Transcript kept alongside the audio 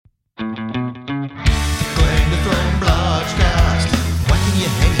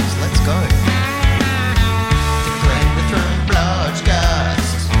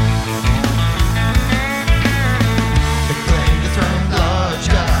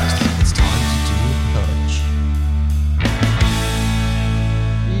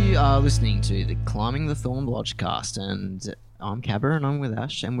listening to the Climbing the Thorn Lodgecast, and I'm Cabba and I'm with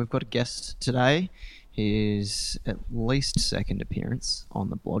Ash, and we've got a guest today. His at least second appearance on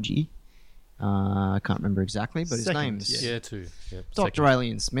the Blodgy. I can't remember exactly, but his name's two. Yep. Dr.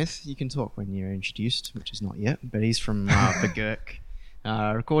 Alien Smith. You can talk when you're introduced, which is not yet, but he's from the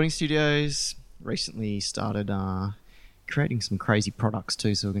Girk recording studios. Recently started creating some crazy products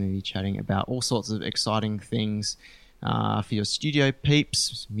too, so we're going to be chatting about all sorts of exciting things for your studio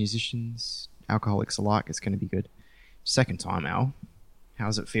peeps, musicians, alcoholics alike. It's going to be good. Second time, Al. How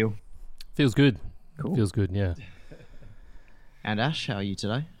does it feel? Feels good. Cool. Feels good, yeah. And Ash, how are you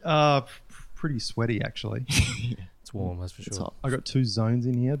today? Pretty sweaty, actually. It's warm, that's for It's sure. hot. I got two zones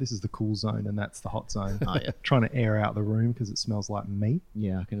in here. This is the cool zone, and that's the hot zone. Oh, yeah. Trying to air out the room because it smells like meat.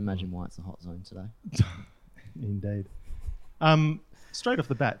 Yeah, I can imagine why it's a hot zone today. Indeed. Straight off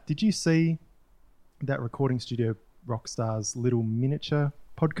the bat, did you see that Recording Studio Rockstars little miniature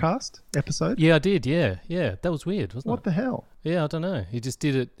podcast episode? Yeah, I did, yeah. That was weird, wasn't What it? the hell? Yeah, I don't know. He just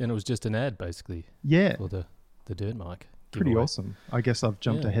did it, and it was just an ad, basically, Yeah, for the Dirt Mic. pretty giveaway. awesome. I guess I've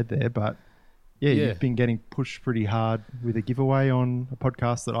jumped Yeah. ahead there, but yeah, Yeah. you've been getting pushed pretty hard with a giveaway on a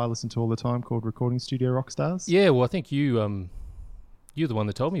podcast that I listen to all the time called Recording Studio Rockstars. Yeah, well, I think you're the one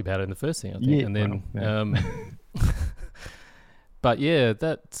that told me about it in the first thing, I think. Yeah, and then, well, but yeah,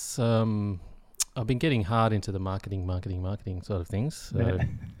 that's, I've been getting hard into the marketing side of things. So,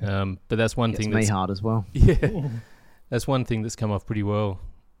 but that's one Gets thing me that's, hard as well. yeah, that's one thing that's come off pretty well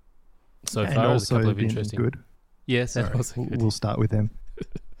so And far. There's a also couple of been interesting. good. Yes, and Sorry, also good. we'll start with them.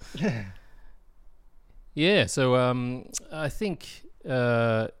 Yeah, so I think,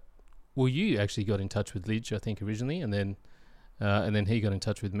 you actually got in touch with Lidge, I think, originally, and then he got in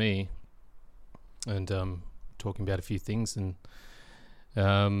touch with me, and talking about a few things, and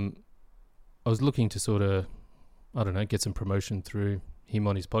I was looking to sort of, I don't know, get some promotion through him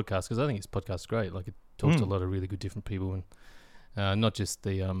on his podcast, because I think his podcast is great. Like, it talks to a lot of really good different people, and not just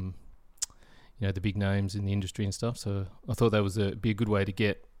the the big names in the industry and stuff. So I thought that was be a good way to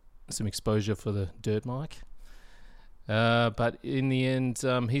get some exposure for the Dirt Mic. But in the end,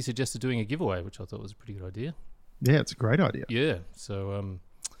 he suggested doing a giveaway, which I thought was a pretty good idea. Yeah, it's a great idea. Yeah. So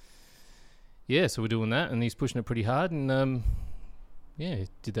so we're doing that, and he's pushing it pretty hard, and he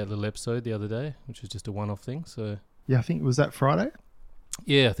did that little episode the other day, which was just a one-off thing. So Yeah, I think, was that Friday?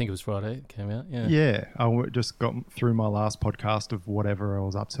 yeah, I think it was Friday it came out. Yeah. Yeah, just got through my last podcast of whatever I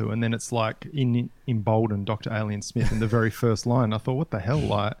was up to, and then it's like in bold Dr. Alien Smith in the very first line. I thought, what the hell?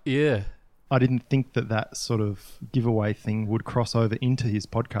 Like, Yeah. I didn't think that sort of giveaway thing would cross over into his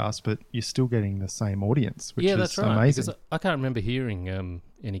podcast, but you're still getting the same audience, which Yeah, is that's right. amazing. Because I can't remember hearing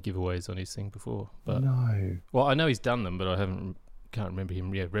any giveaways on his thing before. But No. well, I know he's done them, but I can't remember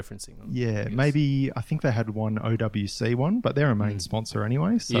him referencing them. Yeah, I guess. maybe, I think they had one OWC one, but they're a main sponsor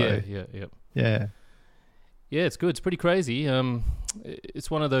anyway. So Yeah. yeah. Yeah, it's good. It's pretty crazy. It's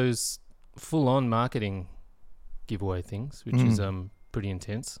one of those full-on marketing giveaway things, which is pretty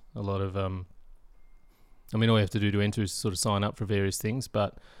intense. A lot of, all you have to do to enter is sort of sign up for various things,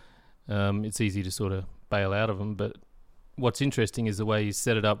 but it's easy to sort of bail out of them. But what's interesting is the way you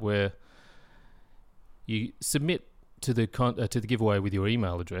set it up, where you submit to the giveaway with your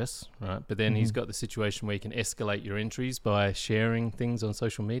email address, right? But then he's got the situation where you can escalate your entries by sharing things on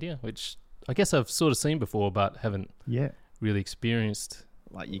social media, which I guess I've sort of seen before, but haven't really experienced.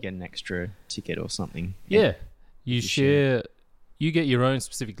 Like you get an extra ticket or something. Yeah. You You share, you get your own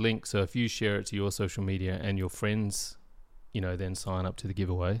specific link. So if you share it to your social media and your friends, then sign up to the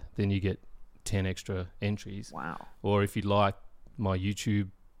giveaway, then you get 10 extra entries. Wow. Or if you like my YouTube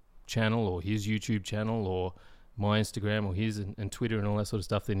channel or his YouTube channel or my Instagram or his and Twitter and all that sort of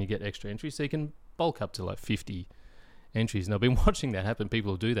stuff, then you get extra entries. So you can bulk up to like 50 entries. And I've been watching that happen.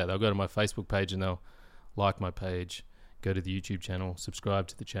 People will do that. They'll go to my Facebook page and they'll like my page, go to the YouTube channel, subscribe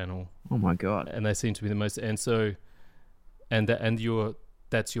to the channel. Oh my God. And they seem to be the most, and so,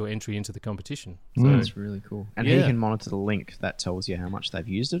 that's your entry into the competition. So That's really cool. And he Yeah. can monitor the link that tells you how much they've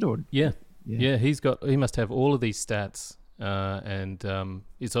used it, or yeah, he must have all of these stats, and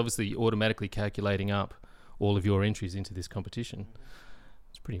it's obviously automatically calculating up all of your entries into this competition.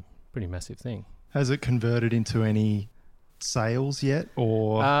 It's pretty massive thing. Has it converted into any sales yet,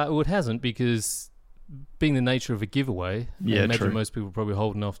 or Well, it hasn't, because being the nature of a giveaway, Yeah, I imagine true. most people are probably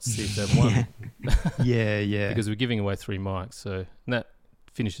holding off to see if they've won. yeah, Because we're giving away 3 mics, so and that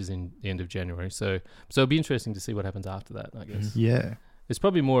finishes in the end of January. So it'll be interesting to see what happens after that, I guess. yeah. It's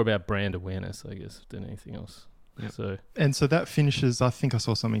probably more about brand awareness, I guess, than anything else. Yep. So And so that finishes, I think I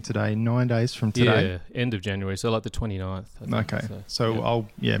saw something today, 9 days from today. yeah, end of January, so like the 29th. I think. Okay. So yeah. I'll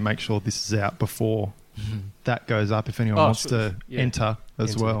make sure this is out before that goes up if anyone Oh, wants sure. to Yeah. enter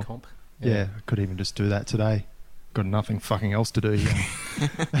as Into the well. comp. Yeah, I could even just do that today. Got nothing fucking else to do here.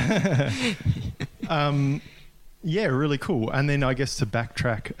 Yeah, really cool. And then I guess to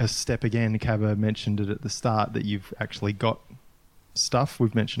backtrack a step again, Cabba mentioned it at the start that you've actually got stuff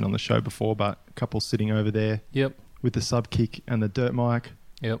we've mentioned on the show before, but a couple sitting over there Yep. with the Subkick and the Dirt mic.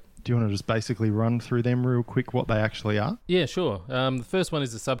 Yep. Do you want to just basically run through them real quick, what they actually are? Yeah, sure. The first one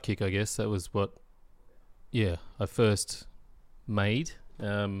is the Subkick, I guess. That was what, I first made,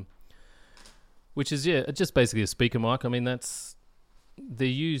 which is, just basically a speaker mic. I mean, they're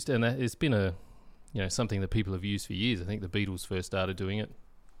used, and it's been something that people have used for years. I think the Beatles first started doing it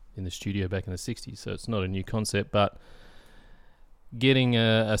in the studio back in the 60s, so it's not a new concept, but getting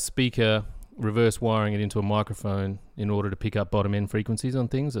a speaker, reverse wiring it into a microphone in order to pick up bottom end frequencies on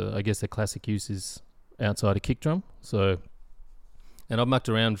things. I guess the classic use is outside a kick drum. So, and I've mucked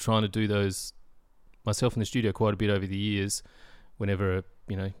around trying to do those myself in the studio quite a bit over the years. Whenever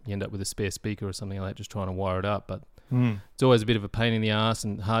you end up with a spare speaker or something like that, just trying to wire it up. But it's always a bit of a pain in the ass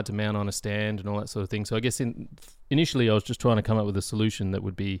and hard to mount on a stand and all that sort of thing. So I guess initially I was just trying to come up with a solution that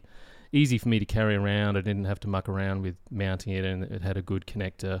would be easy for me to carry around. I didn't have to muck around with mounting it, and it had a good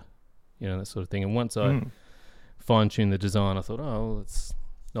connector, that sort of thing. And once I fine-tuned the design, I thought, oh, well, it's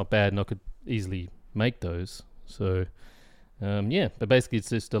not bad, and I could easily make those. So, but basically it's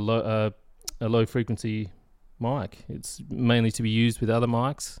just a low-frequency mic. It's mainly to be used with other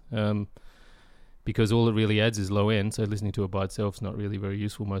mics, because all it really adds is low end, so listening to it by itself is not really very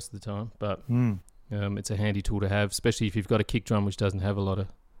useful most of the time. But it's a handy tool to have, especially if you've got a kick drum which doesn't have a lot of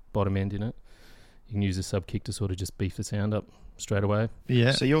bottom end in it. You can use a Subkick to sort of just beef the sound up straight away.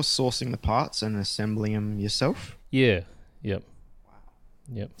 Yeah. So you're sourcing the parts and assembling them yourself? Yeah. Yep. Wow.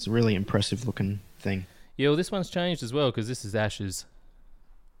 Yep. It's a really impressive looking thing. Yeah, well, this one's changed as well, because this is Ash's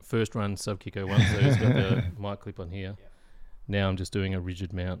first run Subkick 01, so he's got the mic clip on here. Now I'm just doing a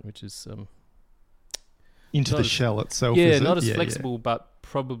rigid mount, which is into not the as- shell itself, yeah, is it? not as flexible, but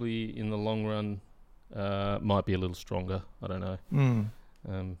probably in the long run might be a little stronger. I don't know.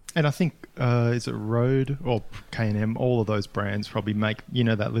 And I think, is it Rode or K&M, all of those brands probably make,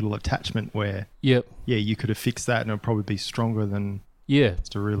 that little attachment where, Yep. you could have fixed that and it would probably be stronger than Yeah.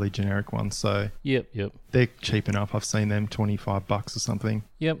 just a really generic one. So Yep. they're cheap enough. I've seen them $25 or something.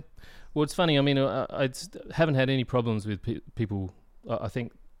 Yep. Well, it's funny. I mean, I haven't had any problems with people. I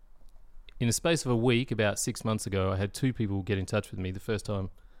think in the space of a week, about 6 months ago, I had 2 people get in touch with me. The first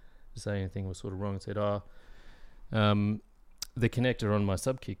time to say anything was sort of wrong and said, the connector on my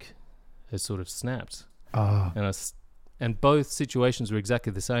Subkick has sort of snapped. And both situations were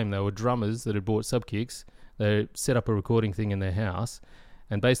exactly the same. They were drummers that had bought Subkicks. They set up a recording thing in their house,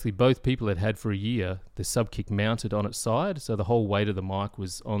 and basically both people had for a year the Subkick mounted on its side, so the whole weight of the mic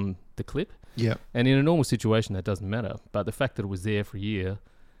was on the clip. Yeah. And in a normal situation, that doesn't matter. But the fact that it was there for a year,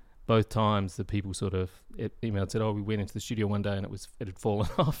 both times the people sort of emailed and said, "Oh, we went into the studio one day and it had fallen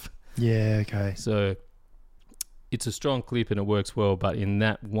off." Yeah, okay. So it's a strong clip and it works well, but in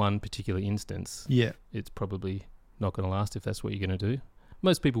that one particular instance, Yeah. it's probably not going to last if that's what you're going to do.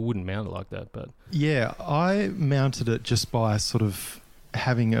 Most people wouldn't mount it like that, but Yeah, I mounted it just by sort of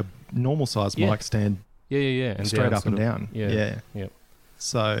having a normal size Yeah. mic stand yeah, and straight down up and sort of- down. Yeah.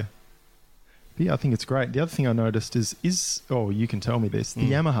 So, I think it's great. The other thing I noticed is you can tell me this, the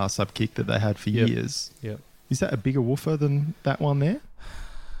Yamaha Subkick that they had for Yep. years. Yep. Is that a bigger woofer than that one there?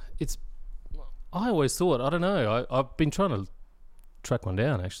 I always thought, I don't know, I've been trying to track one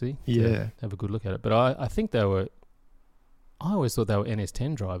down actually. to Yeah. have a good look at it. But I think I always thought they were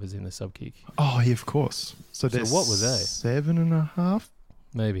NS10 drivers in the Subkick. Oh, yeah, of course. So So what were they? 7.5?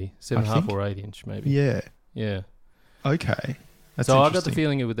 Maybe I 7.5 think. or 8 inch, maybe. Yeah. Yeah. Okay. That's So I got the interesting.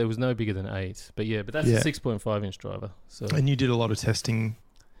 feeling there was no bigger than 8. But that's Yeah. a 6.5 inch driver. So And you did a lot of testing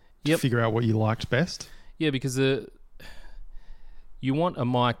to Yep. figure out what you liked best? yeah, because you want a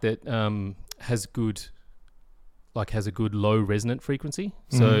mic that has a good low resonant frequency.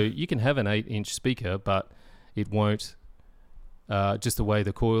 So you can have an 8 inch speaker, but it won't. Just the way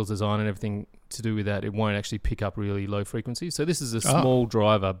the coils design and everything to do with that, it won't actually pick up really low frequencies. So this is a small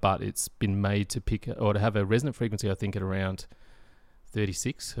driver, but it's been made to pick or to have a resonant frequency, I think, at around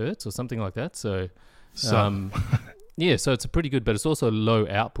 36 hertz or something like that. So so it's a pretty good, but it's also low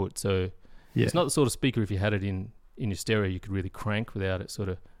output. So it's not the sort of speaker, if you had it in your stereo, you could really crank without it sort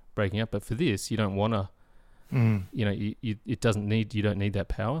of breaking up. But for this, you don't want to. You don't need that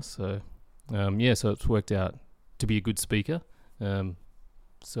power. So so it's worked out to be a good speaker. And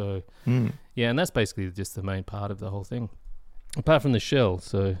that's basically just the main part of the whole thing, apart from the shell.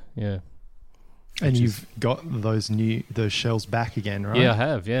 So And which you've got those shells back again, right? Yeah, I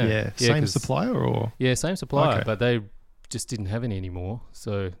have. Yeah. Yeah. Same 'cause- supplier or? Yeah, same supplier, Okay. but they just didn't have any anymore.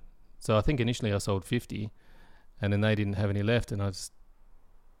 So I think initially I sold 50, and then they didn't have any left, and I was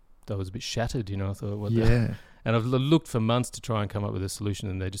a bit shattered, you know. I thought, what the? Yeah. And I've looked for months to try and come up with a solution,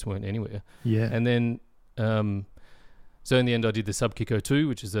 and they just weren't anywhere. Yeah. And then, so in the end, I did the Sub-Kiko 2,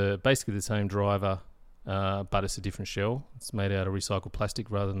 which is basically the same driver, but it's a different shell. It's made out of recycled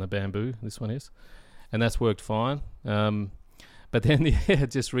plastic rather than the bamboo. This one is, and that's worked fine. But then,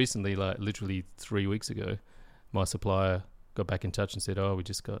 just recently, like literally 3 weeks ago, my supplier got back in touch and said, "Oh, we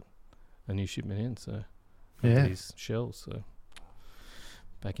just got a new shipment in, so these shells." So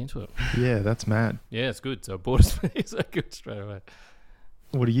back into it. Yeah, that's mad. Yeah, it's good. So I bought it. So good straight away.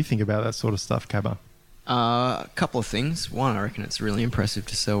 What do you think about that sort of stuff, Cabba? A couple of things. One, I reckon it's really impressive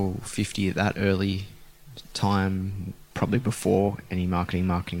to sell 50 at that early time, probably before any marketing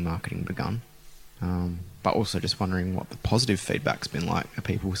begun. But also just wondering what the positive feedback's been like. Are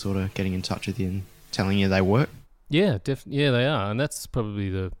people sort of getting in touch with you and telling you they work? Yeah, yeah, they are, and that's probably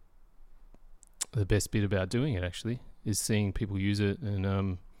the best bit about doing it. Actually, is seeing people use it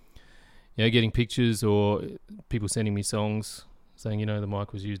and getting pictures or people sending me songs saying, you know, the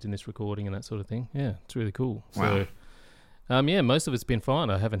mic was used in this recording and that sort of thing. Yeah, it's really cool. Wow. So, most of it's been fine.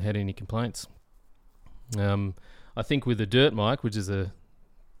 I haven't had any complaints. I think with the Dirt mic, which is the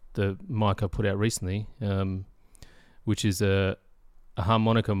mic I put out recently, which is a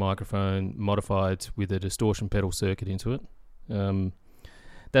harmonica microphone modified with a distortion pedal circuit into it.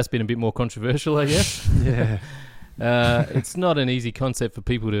 That's been a bit more controversial, I guess. Yeah. It's not an easy concept for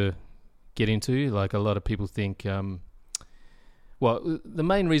people to get into. Like a lot of people think, the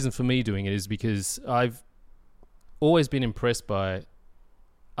main reason for me doing it is because I've always been impressed by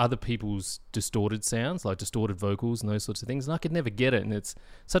other people's distorted sounds, like distorted vocals and those sorts of things, and I could never get it. And it's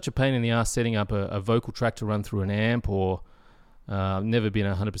such a pain in the ass setting up a vocal track to run through an amp, or never been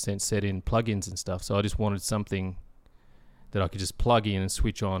 100% set in plugins and stuff. So I just wanted something that I could just plug in and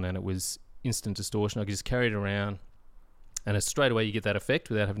switch on, and it was instant distortion. I could just carry it around, and it's straight away you get that effect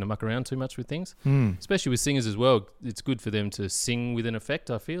without having to muck around too much with things. Especially with singers as well. It's good for them to sing with an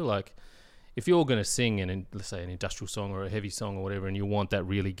effect. I feel like if you're going to sing let's say an industrial song or a heavy song or whatever, and you want that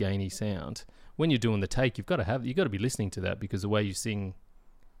really gainy sound, when you're doing the take, you've got to be listening to that, because the way you sing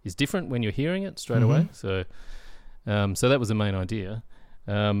is different when you're hearing it straight away. So that was the main idea.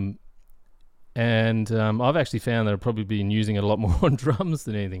 And I've actually found that I've probably been using it a lot more on drums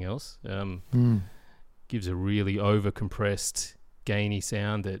than anything else. Gives a really over-compressed, gainy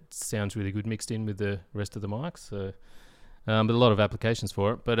sound that sounds really good mixed in with the rest of the mics. So, but a lot of applications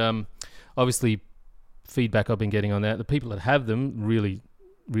for it. But obviously, feedback I've been getting on that, the people that have them really,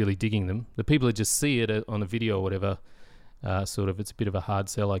 really digging them. The people that just see it on a video or whatever, sort of, it's a bit of a hard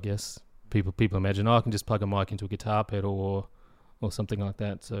sell, I guess. People imagine, I can just plug a mic into a guitar pedal or something like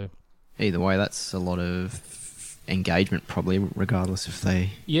that. So either way, that's a lot of engagement, probably, regardless if they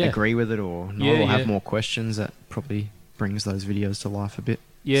agree with it or not, or have more questions. That probably brings those videos to life a bit.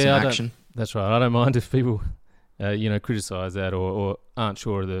 Yeah, some action. That's right. I don't mind if people, criticise that or aren't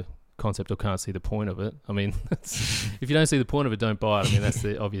sure of the concept or can't see the point of it. I mean, if you don't see the point of it, don't buy it. I mean, that's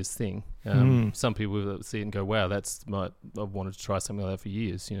the obvious thing. Some people will see it and go, wow, I've wanted to try something like that for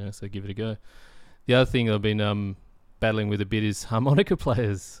years, so give it a go. The other thing I've been battling with a bit is harmonica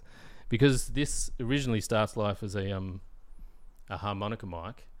players, because this originally starts life as a harmonica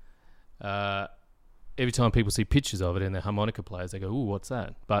mic. Every time people see pictures of it and they're harmonica players, they go, ooh, what's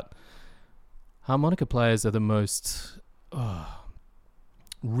that? But harmonica players are the most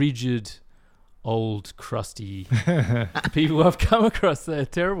rigid, old, crusty people I've come across. They're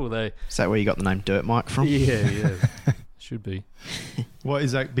terrible. Is that where you got the name Dirt Mic from? Yeah. Should be. What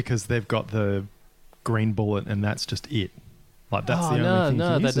is that? Because they've got the green bullet and that's just it. Like that's the only thing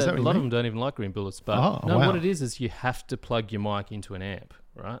no, you use? Is that a lot of them don't even like green bullets. But what it is you have to plug your mic into an amp,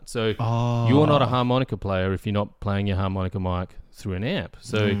 right? So you're not a harmonica player if you're not playing your harmonica mic through an amp.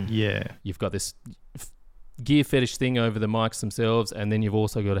 So you've got this gear fetish thing over the mics themselves, and then you've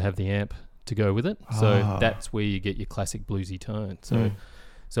also got to have the amp to go with it. So that's where you get your classic bluesy tone. So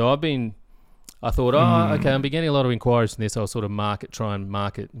I thought, okay, I'm getting a lot of inquiries from this. I'll sort of try and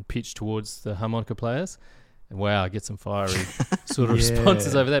market and pitch towards the harmonica players. And wow, I get some fiery sort of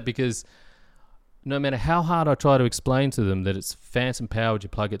responses over that, because no matter how hard I try to explain to them that it's phantom powered, you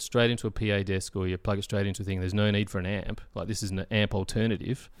plug it straight into a PA desk or you plug it straight into a thing, there's no need for an amp. Like, this is an amp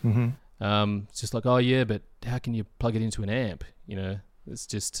alternative. It's just like, oh yeah, but how can you plug it into an amp? It's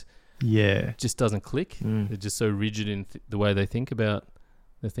just doesn't click. They're just so rigid in the way they think about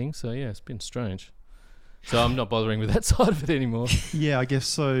the thing. So yeah, it's been strange. So I'm not bothering with that side of it anymore. Yeah, I guess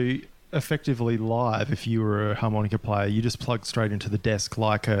so. effectively live, if you were a harmonica player, you just plug straight into the desk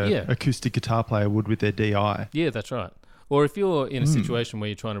like a Yeah. acoustic guitar player would with their DI. Yeah, that's right. Or if you're in a situation where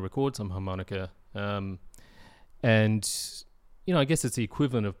you're trying to record some harmonica, and I guess it's the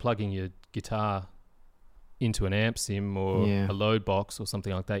equivalent of plugging your guitar into an amp sim or a load box or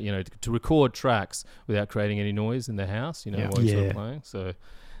something like that, to record tracks without creating any noise in the house, while you're sort of playing. So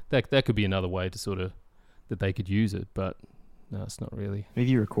that could be another way to sort of that they could use it, but no, it's not really. Have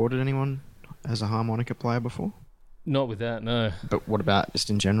you recorded anyone as a harmonica player before? Not with that, no. But what about just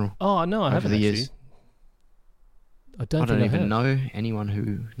in general? Oh, no, I Over haven't the actually. years? I I don't don't think even have. know anyone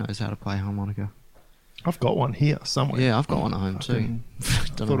who knows how to play harmonica. I've got one here somewhere. Yeah, I've got one at home too.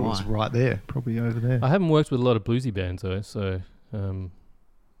 Fucking Don't thought know it was why. right there, probably over there. I haven't worked with a lot of bluesy bands though, so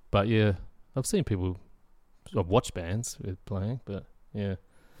but yeah, I've seen people. I've watched bands with playing, but yeah,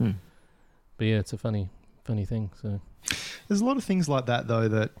 Hmm. but yeah, it's a funny thing. So There's a lot of things like that though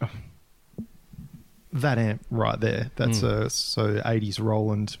that amp right there, that's a 80s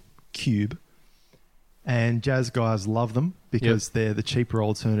Roland Cube, and jazz guys love them because they're the cheaper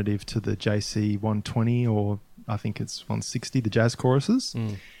alternative to the JC 120 or I think it's 160, the jazz choruses,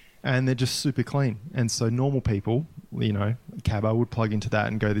 and they're just super clean. And so normal people, Cabo would plug into that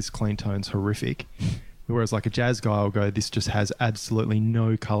and go, this clean tone's horrific. Whereas like a jazz guy will go, this just has absolutely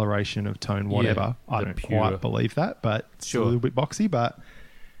no coloration of tone, whatever. I the don't pure- quite believe that, but it's Sure. a little bit boxy. But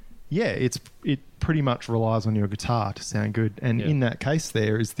yeah, it pretty much relies on your guitar to sound good. And Yeah. in that case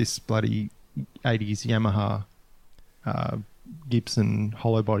there is this bloody 80s Yamaha Gibson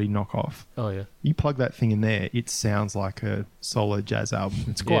hollow body knockoff. oh yeah, You plug that thing in there, it sounds like a solo jazz album.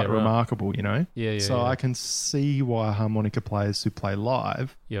 It's quite right. remarkable, yeah. So yeah. I can see why harmonica players who play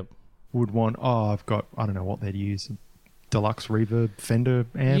live Yep. would want, I've got, I don't know what they'd use, a deluxe reverb Fender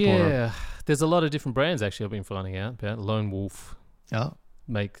amp Yeah, there's a lot of different brands actually I've been finding out about. Lone Wolf or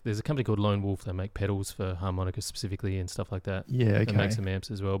there's a company called Lone Wolf. They make pedals for harmonica specifically and stuff like that. yeah, They okay. make some amps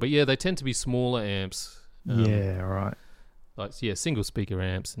as well. But yeah, they tend to be smaller amps. Yeah, right. Like single speaker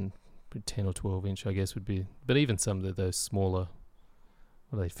amps and 10 or 12 inch I guess would be. But even some of those smaller,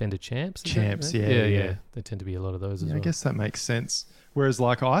 what are they, Fender Champs? Is that Champs, right? yeah. yeah. They tend to be a lot of those as Yeah, well. I guess that makes sense. Whereas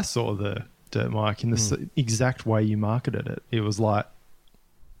like I saw the Dirt Mic in the exact way you marketed it. It was like,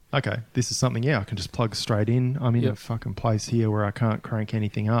 okay, this is something, I can just plug straight in. I'm in a fucking place here where I can't crank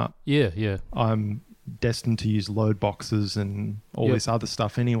anything up. Yeah. I'm destined to use load boxes and all Yep. this other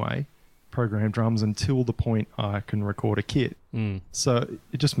stuff anyway, program drums until the point I can record a kit. Mm. So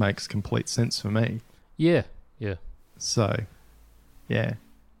it just makes complete sense for me. Yeah. So, yeah.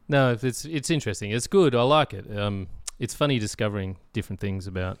 No, it's interesting. It's good. I like it. It's funny discovering different things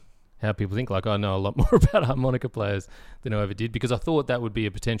about how people think. Like I know a lot more about harmonica players than I ever did because I thought that would be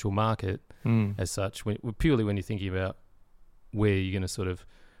a potential market as such. Purely when you're thinking about where you're going to sort of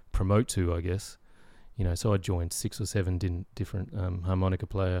promote to, I guess. So I joined 6 or 7 different harmonica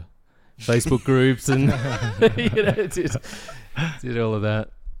player Facebook groups and did all of that.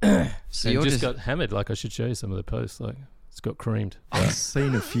 So and you're just got hammered. Like I should show you some of the posts. Like it's got creamed. I've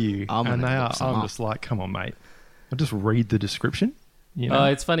seen a few, I'm and gonna look some I'm up. just like, come on, mate. I'll just read the description.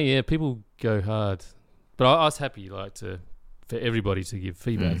 It's funny, yeah. People go hard, but I was happy, like for everybody to give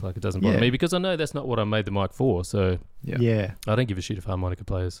feedback. Like it doesn't bother Yeah. me because I know that's not what I made the mic for. So Yeah. I don't give a shit if harmonica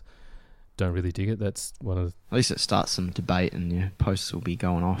players don't really dig it. That's one of the At least it starts some debate and your posts will be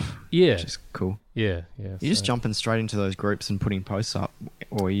going off, yeah, which is cool. yeah. You're just jumping straight into those groups and putting posts up,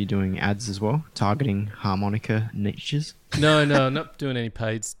 or are you doing ads as well, targeting harmonica niches? No, not doing any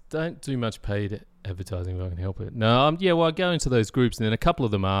paid. Don't do much paid advertising if I can help it. No, well, I go into those groups, and then a couple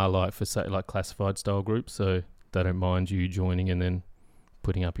of them are like for say like classified style groups, so they don't mind you joining and then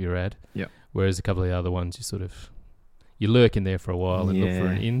putting up your ad. Yeah. Whereas a couple of the other ones, you lurk in there for a while and look for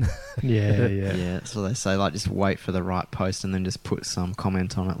an in. Yeah. Yeah, that's what they say. Like, just wait for the right post and then just put some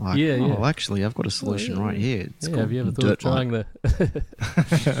comment on it. Like, Yeah, yeah. oh, actually, I've got a solution right here. It's Yeah, called have you ever thought of Dirt trying Mic. the?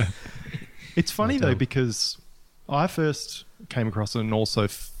 It's funny Not though dumb. because I first came across it and also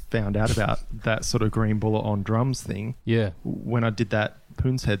found out about that sort of Green Bullet on drums thing Yeah. when I did that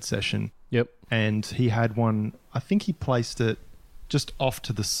Poon's Head session. Yep. And he had one, I think he placed it just off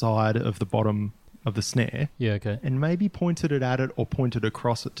to the side of the bottom of the snare Yeah. Okay. and maybe pointed it at it or pointed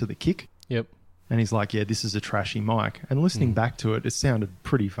across it to the kick. Yep. And he's like, yeah, this is a trashy mic. And listening back to it, it sounded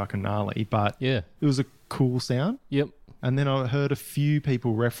pretty fucking gnarly, but Yeah. it was a cool sound. Yep. And then I heard a few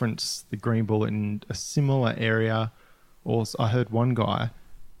people reference the Green Bullet in a similar area. Or I heard one guy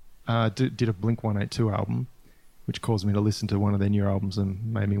did a Blink-182 album which caused me to listen to one of their new albums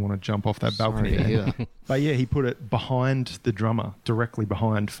and made me want to jump off that balcony. Sorry to hear that. But yeah, he put it behind the drummer, directly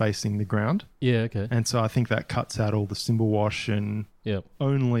behind, facing the ground. Yeah, okay. And so I think that cuts out all the cymbal wash and Yep.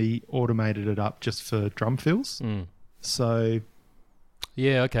 only automated it up just for drum fills. Mm. So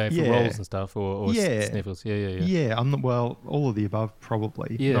Yeah, okay, for Yeah. rolls and stuff or Yeah. sniffles. Yeah. yeah, I'm not, well, all of the above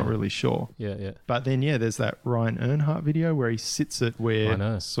probably. Yeah. Not really sure. Yeah. But then, yeah, there's that Ryan Earnhardt video where he sits it I where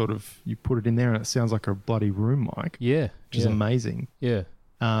know. sort of you put it in there and it sounds like a bloody room mic, Yeah. which is amazing. Yeah.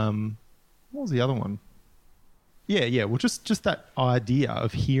 What was the other one? Yeah. Well, just that idea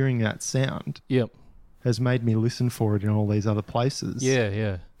of hearing that sound Yep. has made me listen for it in all these other places.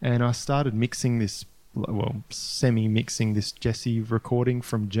 Yeah. And I started mixing this, well, semi-mixing this Jesse recording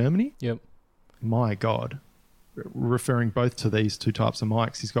from Germany. Yep. My God. Referring both to these two types of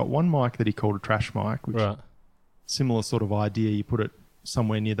mics. He's got one mic that he called a trash mic, which Right. similar sort of idea. You put it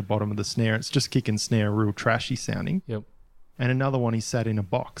somewhere near the bottom of the snare. It's just kick and snare, real trashy sounding. Yep. And another one he sat in a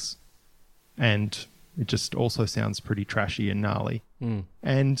box. And it just also sounds pretty trashy and gnarly. Mm.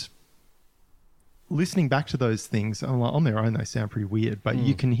 And listening back to those things, I'm like, on their own, they sound pretty weird, but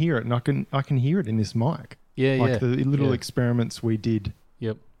you can hear it, and I can hear it in this mic. Yeah, Like yeah. the little Yeah. experiments we did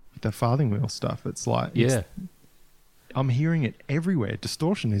Yep. with the farthing wheel stuff. It's like, Yeah. I'm hearing it everywhere.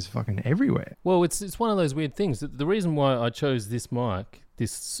 Distortion is fucking everywhere. Well, it's one of those weird things. The reason why I chose this mic,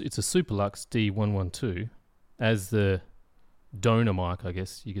 it's a Superlux D112 as the donor mic, I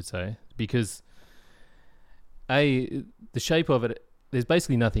guess you could say, because the shape of it, there's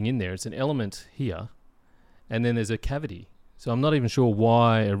basically nothing in there. It's an element here, and then there's a cavity. So I'm not even sure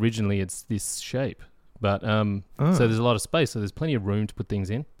why originally it's this shape. But so there's a lot of space, so there's plenty of room to put things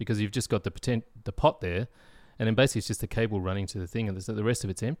in because you've just got the pot there, and then basically it's just a cable running to the thing, and the rest of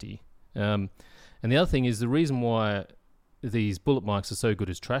it's empty. And the other thing is the reason why these bullet mics are so good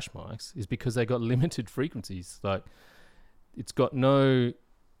as trash mics is because they got limited frequencies. Like it's got no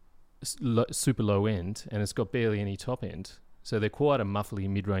super low end, and it's got barely any top end. So they're quite a muffly,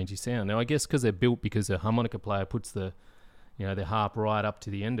 mid-rangey sound. Now I guess because they're built because a harmonica player puts their harp right up to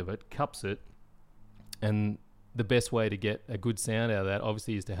the end of it, cups it. And the best way to get a good sound out of that,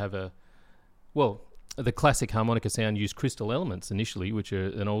 obviously, is to have the classic harmonica sound used crystal elements initially, which are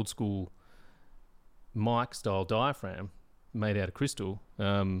an old school mic style diaphragm made out of crystal,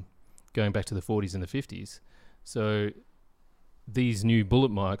 going back to the 40s and the 50s. So these new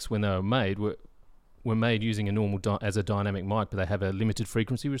bullet mics, when they were made, were made using a normal as a dynamic mic, but they have a limited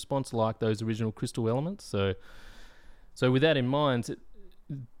frequency response like those original crystal elements. So with that in mind,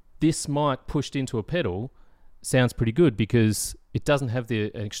 this mic pushed into a pedal sounds pretty good because it doesn't have an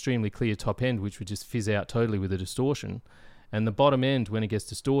extremely clear top end, which would just fizz out totally with the distortion. And the bottom end, when it gets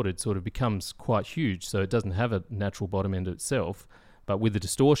distorted, sort of becomes quite huge. So it doesn't have a natural bottom end itself, but with the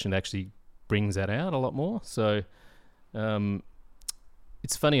distortion, it actually brings that out a lot more. So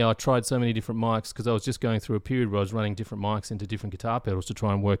it's funny, I tried so many different mics because I was just going through a period where I was running different mics into different guitar pedals to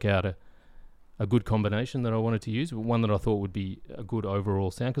try and work out a good combination that I wanted to use, but one that I thought would be a good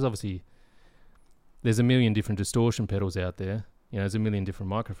overall sound, because obviously there's a million different distortion pedals out there, there's a million different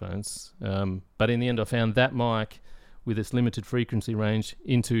microphones, but in the end I found that mic with its limited frequency range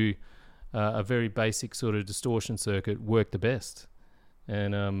into a very basic sort of distortion circuit worked the best.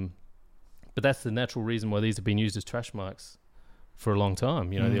 And but that's the natural reason why these have been used as trash mics for a long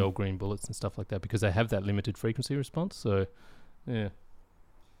time, the old green bullets and stuff like that, because they have that limited frequency response. So yeah,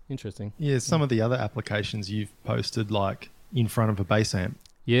 interesting. Yeah, some of the other applications you've posted, like in front of a bass amp.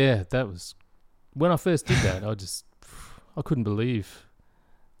 Yeah, that was when I first did that. I couldn't believe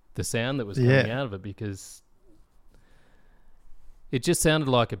the sound that was coming out of it, because it just sounded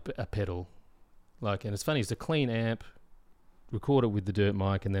like a pedal. And it's funny, it's a clean amp, record it with the dirt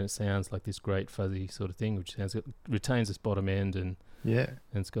mic, and then it sounds like this great fuzzy sort of thing, which retains its bottom end, and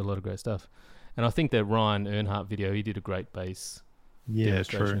it's got a lot of great stuff. And I think that Ryan Earnhardt video, he did a great bass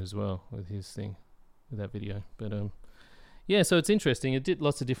demonstration as well with his thing, with that video. But so it's interesting. It did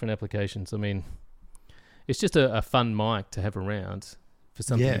lots of different applications. I mean, it's just a fun mic to have around for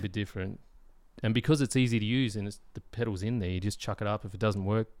something a bit different. And because it's easy to use and the pedal's in there, you just chuck it up. If it doesn't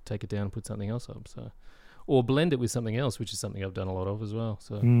work, take it down and put something else up. So, or blend it with something else, which is something I've done a lot of as well.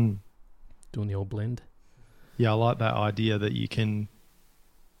 So doing the old blend. Yeah, I like that idea that you can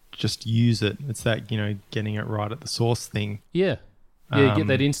just use it. It's that, getting it right at the source thing. Yeah. Yeah, you get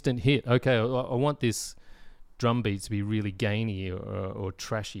that instant hit. Okay, I want this drum beat to be really gainy or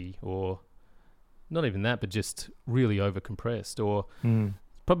trashy, or not even that, but just really over-compressed. Or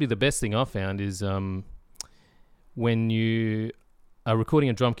probably the best thing I've found is when you are recording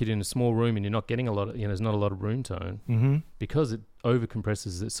a drum kit in a small room and you're not getting a lot of, there's not a lot of room tone, because it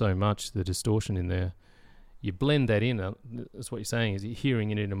over-compresses it so much, the distortion in there, you blend that in. That's what you're saying, is you're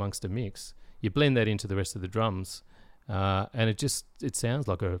hearing it in amongst a mix. You blend that into the rest of the drums, and it sounds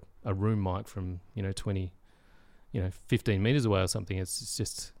like a room mic from 20, 15 meters away or something. It's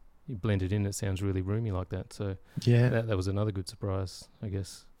just you blend it in. It sounds really roomy like that. So Yeah. that was another good surprise, I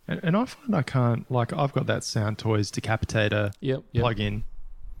guess. And I find I can't, like, I've got that Sound Toys Decapitator Yep. plug-in.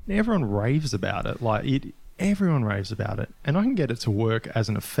 Everyone raves about it. Everyone raves about it. And I can get it to work as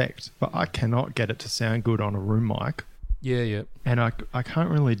an effect, but I cannot get it to sound good on a room mic. Yeah. And I can't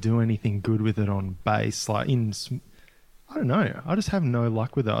really do anything good with it on bass. I don't know. I just have no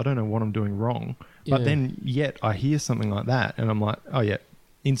luck with it. I don't know what I'm doing wrong. But Yeah. then yet I hear something like that and I'm like, oh yeah,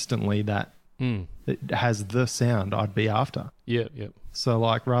 instantly that it has the sound I'd be after. Yep. So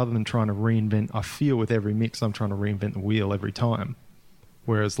like rather than trying to reinvent, I feel with every mix I'm trying to reinvent the wheel every time.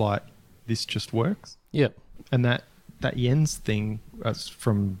 Whereas like this just works. Yep. And that Jens thing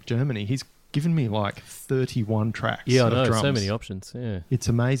from Germany, he's given me like 31 tracks Yeah, I of know. drums. So many options. Yeah. It's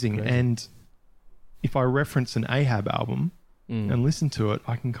amazing. Crazy. And if I reference an Ahab album and listen to it,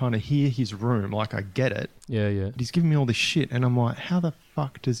 I can kind of hear his room, like I get it. Yeah. But he's giving me all this shit and I'm like, how the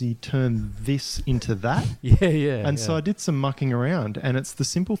fuck does he turn this into that? Yeah. And so I did some mucking around and it's the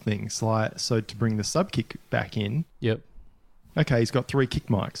simple things like, so to bring the sub kick back in, Yep. okay, he's got 3 kick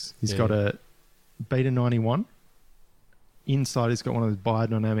mics. He's got a Beta 91. Inside he's got one of those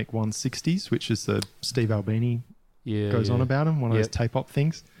biodynamic 160s, which is the Steve Albini goes on about him, one of those tape op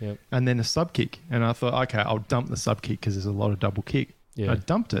things. Yep. And then a sub kick. And I thought, okay, I'll dump the sub kick because there's a lot of double kick. Yeah. I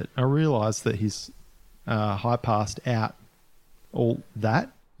dumped it. I realised that his high passed out all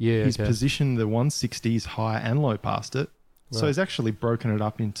that. Yeah. He's okay. positioned the 160s high and low past it. So Right. he's actually broken it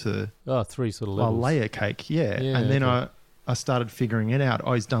up into 3 sort of a levels. layer cake. Yeah. Yeah, And then okay. I started figuring it out.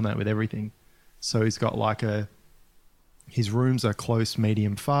 Oh, he's done that with everything. So he's got like his rooms are close,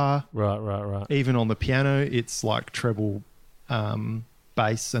 medium, far. Right. Even on the piano, it's like treble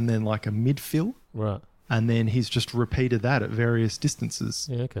bass and then like a mid fill. Right. And then he's just repeated that at various distances.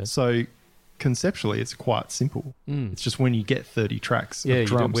 Yeah, okay. So conceptually, it's quite simple. It's just when you get 30 tracks Yeah, you of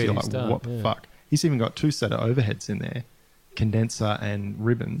don't- drums, where you're do you like, start? what the Yeah. fuck? He's even got 2 set of overheads in there, condenser and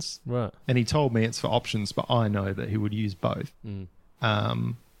ribbons. Right. And he told me it's for options, but I know that he would use both.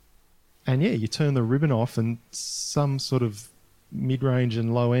 And yeah, you turn the ribbon off and some sort of mid-range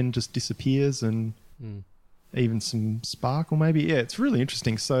and low end just disappears and even some sparkle maybe. Yeah, it's really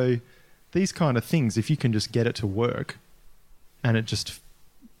interesting. So these kind of things, if you can just get it to work and it just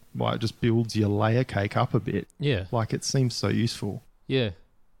builds your layer cake up a bit, Yeah. like it seems so useful. Yeah.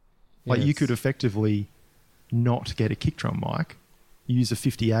 Like Yeah, you it's- could effectively not get a kick drum mic, use a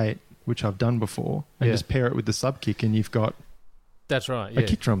 58, which I've done before, and Yeah. just pair it with the sub kick and you've got That's right. a Yeah.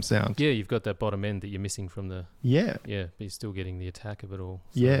 kick drum sound. Yeah, you've got that bottom end that you're missing from the. Yeah. Yeah, but you're still getting the attack of it all.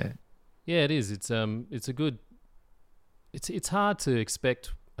 So- Yeah. Yeah, it is. It's a good. It's hard to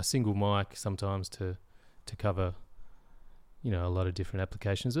expect a single mic sometimes to cover, a lot of different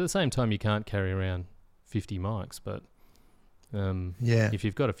applications. At the same time, you can't carry around 50 mics, but Yeah. if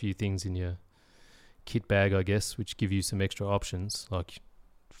you've got a few things in your kit bag, I guess, which give you some extra options, like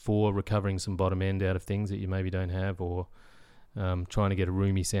for recovering some bottom end out of things that you maybe don't have, or trying to get a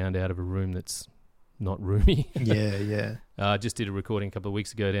roomy sound out of a room that's not roomy. Yeah. I just did a recording a couple of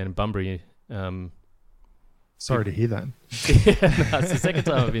weeks ago down in Bunbury. Sorry to hear that. No, it's the second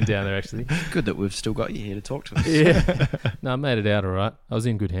time I've been down there, actually. Good that we've still got you here to talk to us. Yeah. No, I made it out all right. I was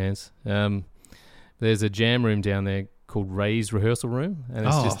in good hands. There's a jam room down there called Ray's Rehearsal Room, and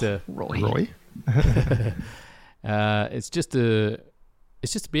it's just a Roy.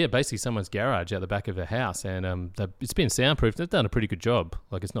 basically someone's garage out the back of a house, and it's been soundproofed. They've done a pretty good job.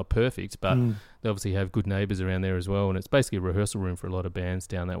 Like, it's not perfect, but they obviously have good neighbours around there as well, and it's basically a rehearsal room for a lot of bands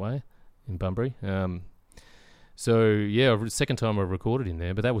down that way in Bunbury. So yeah, second time I've recorded in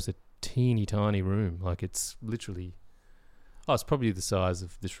there, but that was a teeny tiny room. Like, it's literally, it's probably the size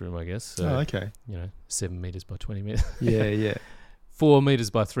of this room, I guess. So, okay. 7 meters by 20 meters. Yeah. 4 meters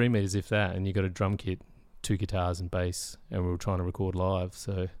by 3 meters, if that, and you got a drum kit, 2 guitars and bass, and we were trying to record live.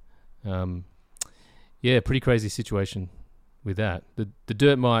 So, pretty crazy situation with that. The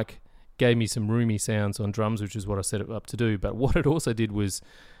Dirt mic gave me some roomy sounds on drums, which is what I set it up to do. But what it also did was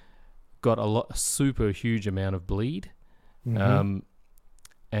got a super huge amount of bleed.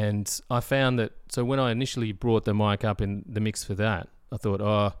 And I found that, so when I initially brought the mic up in the mix for that, I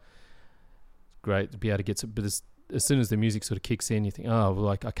thought, great to be able to get some, but as soon as the music sort of kicks in, you think,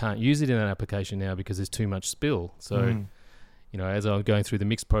 I can't use it in an application now because there's too much spill. So, as I'm going through the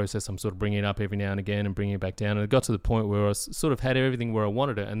mix process, I'm sort of bringing it up every now and again and bringing it back down. And it got to the point where I sort of had everything where I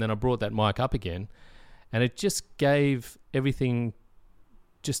wanted it. And then I brought that mic up again, and it just gave everything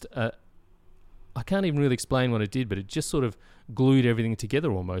just I can't even really explain what it did, but it just sort of glued everything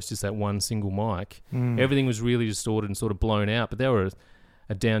together almost, just that one single mic. Everything was really distorted and sort of blown out, but they were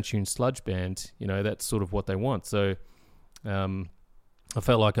a down-tuned sludge band. You know, that's sort of what they want. So I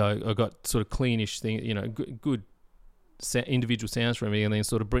felt like I got sort of cleanish thing, you know, good individual sounds from me, and then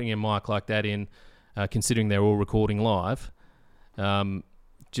sort of bringing a mic like that in, considering they're all recording live,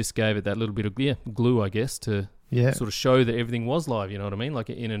 just gave it that little bit of glue, I guess, to sort of show that everything was live. You know what I mean? Like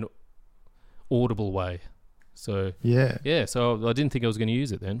in an audible way. So so I didn't think I was going to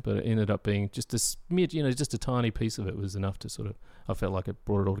use it then, but it ended up being just a smidge, you know, just a tiny piece of it was enough to sort of, I felt like it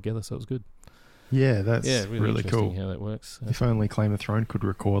brought it all together, so it was good. Yeah, that's really interesting cool. how that works. So. If only Claim of Throne could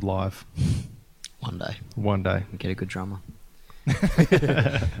record live. One day. And get a good drummer.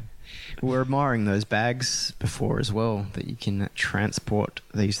 We're admiring those bags before as well that you can transport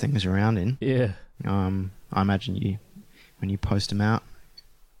these things around in. Yeah. I imagine when you post them out,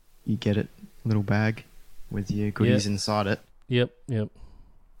 you get a little bag with your goodies inside it. Yep.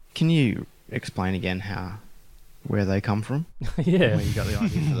 Can you explain again where they come from? Yeah. Where you got the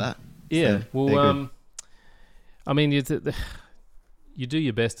idea for that? Yeah. Well, I mean, you do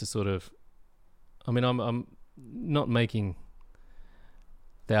your best to sort of. I mean, I'm not making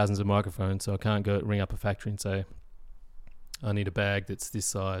thousands of microphones, so I can't go ring up a factory and say, I need a bag that's this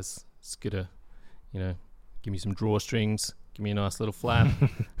size. It's gonna, you know, give me some drawstrings, give me a nice little flap,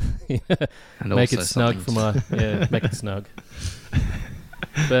 and make it snug for make it snug.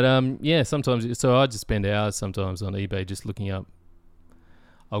 But sometimes, so I just spend hours sometimes on eBay just looking up.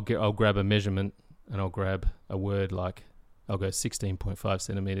 I'll grab a measurement and I'll grab a word like, I'll go 16.5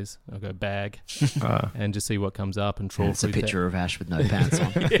 centimeters. I'll go bag and just see what comes up and trawl through. It's a picture of Ash with no pants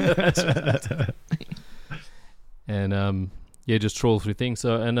on. Yeah, that's right. And just trawl through things.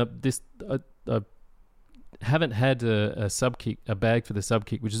 So I haven't had a sub kick, a bag for the sub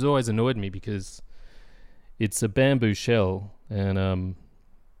kick, which has always annoyed me because it's a bamboo shell, and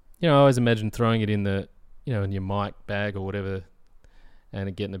I always imagine throwing it in in your mic bag or whatever, and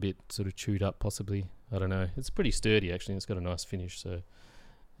it getting a bit sort of chewed up possibly. I don't know. It's pretty sturdy actually, and it's got a nice finish, so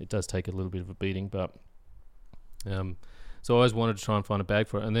it does take a little bit of a beating. But so I always wanted to try and find a bag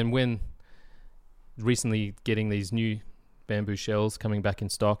for it. And then when recently getting these new bamboo shells coming back in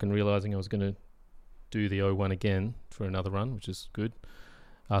stock and realising I was going to do the O1 again for another run, which is good,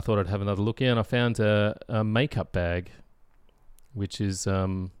 I thought I'd have another look in, and I found a makeup bag, which is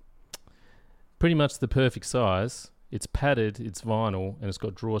pretty much the perfect size. It's padded, it's vinyl, and it's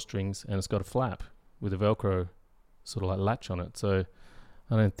got drawstrings, and it's got a flap with a Velcro sort of like latch on it. So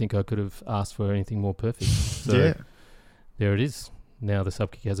I don't think I could have asked for anything more perfect. So there it is. Now the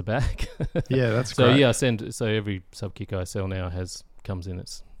Subkick has a bag. Yeah, that's so great. Yeah, so every Subkick I sell now comes in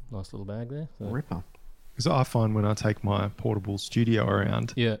its nice little bag there. So. Ripper. Because I find when I take my portable studio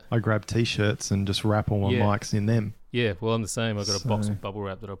around, I grab t-shirts and just wrap all my mics in them. Yeah, well, I'm the same. I've got a box of bubble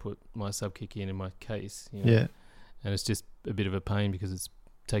wrap that I put my Subkick in my case. Yeah. And it's just a bit of a pain because it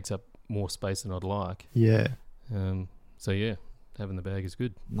takes up more space than I'd like. Yeah. So having the bag is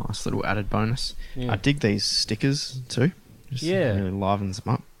good. Nice little added bonus. Yeah. I dig these stickers too. Just really livens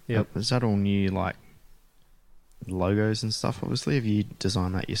them up. Yep. Is that all new, like logos and stuff? Obviously, have you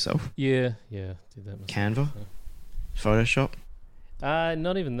designed that yourself? Yeah, did that myself. Canva, Photoshop.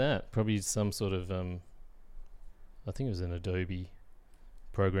 Not even that. Probably some sort of I think it was an Adobe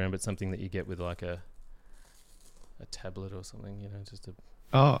program, but something that you get with like a tablet or something. Just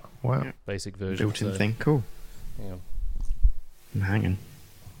a basic version. Built-in thing. Cool. Yeah. I'm hanging.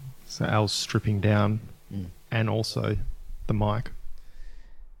 So Al's stripping down, and also the mic.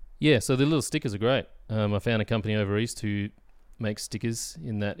 Yeah, so the little stickers are great. I found a company over east who makes stickers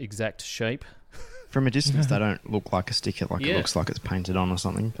in that exact shape. From a distance, they don't look like a sticker. Like it looks like it's painted on or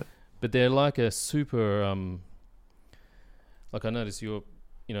something. But they're like a super. Like I noticed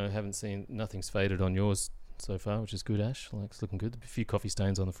haven't seen nothing's faded on yours so far, which is good, Ash. Like it's looking good. A few coffee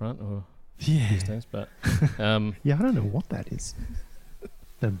stains on the front, or coffee stains, but I don't know what that is.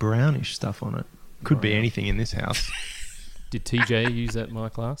 The brownish stuff on it could be anything in this house. Did TJ use that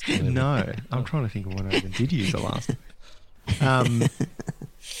mic last? No, I'm trying to think of when I even did use it last.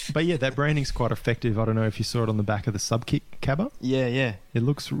 But yeah, that branding's quite effective. I don't know if you saw it on the back of the Subkick cover. Yeah. It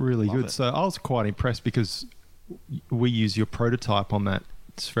looks really Love good. it. So I was quite impressed because we use your prototype on that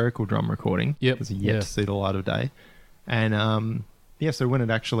spherical drum recording. Yep. It's yet to see the light of day. And so when it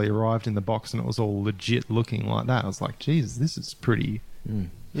actually arrived in the box and it was all legit looking like that, I was like, geez, this is pretty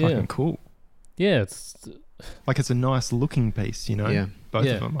fucking cool. Yeah, it's like it's a nice looking piece, Yeah. Both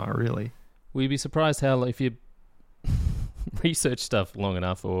of them are really. We'd be surprised how if you research stuff long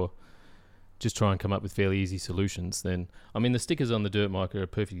enough or just try and come up with fairly easy solutions, then I mean the stickers on the Dirt mic are a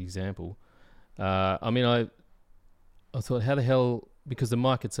perfect example. I mean, I thought, how the hell, because the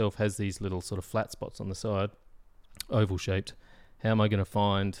mic itself has these little sort of flat spots on the side, oval shaped. How am I going to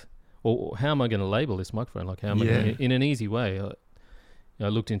find, or how am I going to label this microphone? Like, how am I going to, in an easy way? I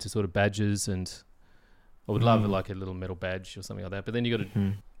looked into sort of badges, and I would love like a little metal badge or something like that. But then you got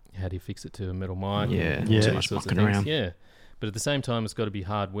to, how do you fix it to a metal mic? Too much mucking around. Yeah, but at the same time, it's got to be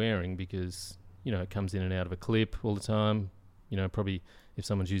hard wearing because it comes in and out of a clip all the time. Probably if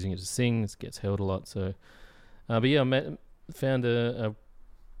someone's using it to sing, it gets held a lot. So, but yeah, I found a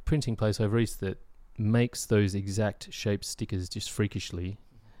printing place over east that makes those exact shaped stickers just freakishly,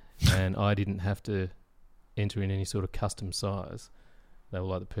 and I didn't have to enter in any sort of custom size. They were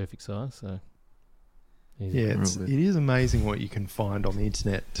like the perfect size. So easy. Yeah, it is amazing what you can find on the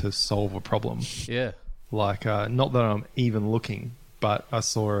internet to solve a problem. Yeah. Like, not that I'm even looking, but I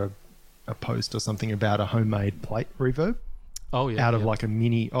saw a post or something about a homemade plate reverb. Oh, yeah. Out of like a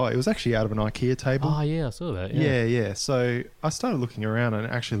mini... Oh, it was actually out of an IKEA table. Oh, yeah, I saw that. Yeah. So I started looking around and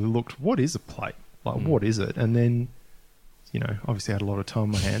actually looked, what is a plate? Like, what is it? And then, obviously I had a lot of time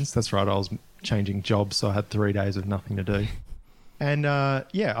on my hands. That's right, I was changing jobs, so I had 3 days of nothing to do. And,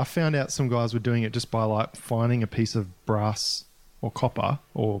 I found out some guys were doing it just by, like, finding a piece of brass or copper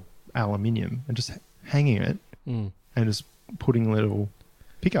or aluminium and just hanging it and just putting little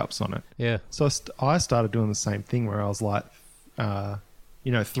pickups on it. Yeah. So I started doing the same thing where I was like,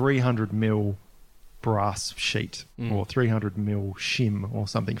 300 mil brass sheet or 300 mil shim or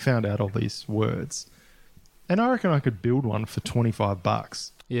something. Found out all these words, and I reckon I could build one for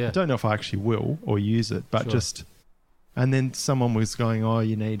 $25. Yeah. I don't know if I actually will or use it, but just. And then someone was going, "Oh,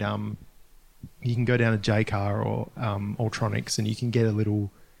 you need you can go down to JCar or Ultronics, and you can get a little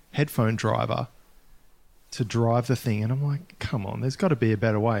headphone driver to drive the thing." And I'm like, "Come on, there's got to be a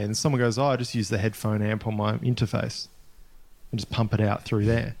better way." And someone goes, "Oh, I just use the headphone amp on my interface and just pump it out through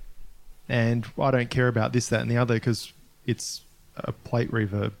there." And I don't care about this, that, and the other because it's a plate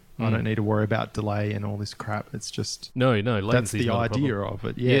reverb. I don't need to worry about delay and all this crap. It's just... No, that's the idea of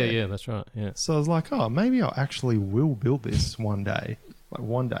it. Yeah. Yeah, that's right. Yeah. So I was like, oh, maybe I actually will build this one day. Like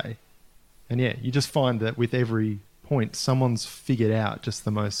one day. And yeah, you just find that with every point, someone's figured out just the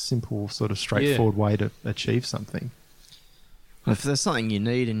most simple, sort of straightforward way to achieve something. Well, if there's something you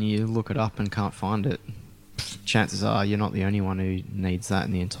need and you look it up and can't find it, chances are you're not the only one who needs that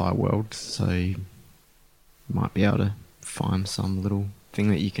in the entire world. So you might be able to find some little thing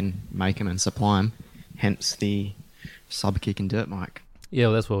that you can make them and supply them. Hence the Subkick and Dirt mic. Yeah,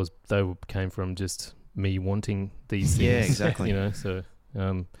 well, that's what they came from, just me wanting these things. Yeah, exactly. So,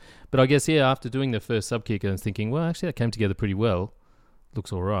 but I guess, after doing the first Subkick, I was thinking, well, actually that came together pretty well.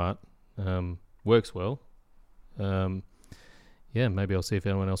 Looks all right. Works well. Maybe I'll see if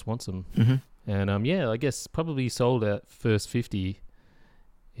anyone else wants them. Mm-hmm. And I guess probably sold out first 50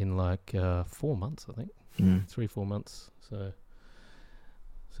 in like 4 months, I think. 3-4 months. So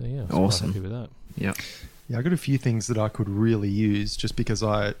yeah, I was quite happy with that. Yeah. Yeah, I got a few things that I could really use just because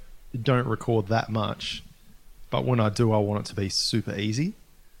I don't record that much. But when I do, I want it to be super easy.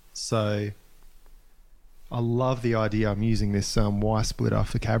 So I love the idea. I'm using this Y splitter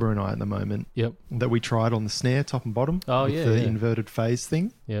for Cabra and I at the moment. Yep. That we tried on the snare, top and bottom. Oh, with the inverted phase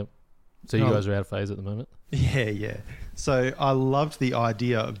thing. Yep. So you guys are out of phase at the moment? Yeah. So I loved the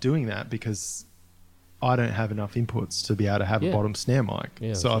idea of doing that because I don't have enough inputs to be able to have a bottom snare mic.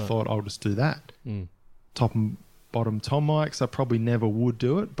 Yeah, so I thought I'll just do that. Top and bottom tom mics, I probably never would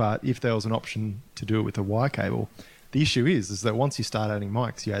do it, but if there was an option to do it with a Y cable, the issue is that once you start adding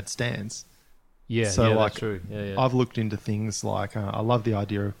mics, you add stands. Yeah, so that's true. Yeah. I've looked into things like, I love the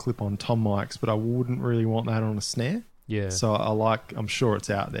idea of clip-on tom mics, but I wouldn't really want that on a snare. Yeah. So I'm sure it's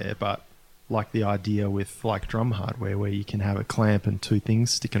out there, but like the idea with like drum hardware where you can have a clamp and two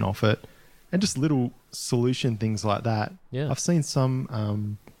things sticking off it and just little solution things like that. Yeah. I've seen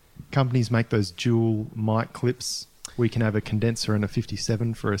some companies make those dual mic clips where you can have a condenser and a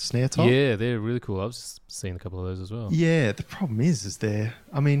 57 for a snare top. Yeah, they're really cool. I've just seen a couple of those as well. Yeah, the problem is they're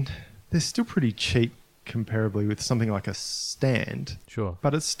still pretty cheap comparably with something like a stand. Sure.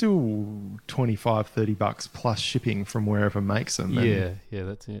 But it's still $25-$30 plus shipping from wherever makes them. Yeah,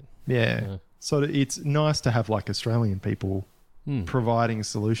 that's it. Yeah. So it's nice to have like Australian people providing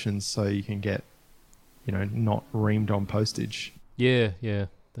solutions so you can get, not reamed on postage. Yeah,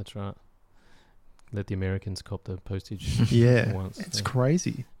 that's right. Let the Americans cop the postage. Yeah, once, it's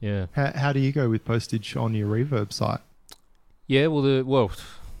crazy. Yeah. How do you go with postage on your Reverb site? Yeah,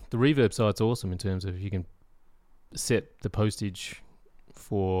 the Reverb site's awesome in terms of you can set the postage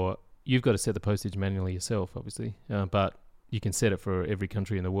for... You've got to set the postage manually yourself, obviously, but you can set it for every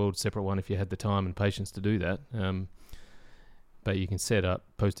country in the world, separate one, if you had the time and patience to do that. but you can set up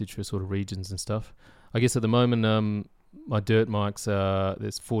postage for sort of regions and stuff. I guess at the moment, my dirt mics,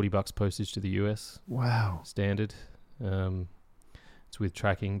 there's $40 postage to the US Wow. standard. It's with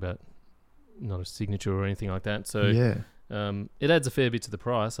tracking, but not a signature or anything like that. So Yeah. it adds a fair bit to the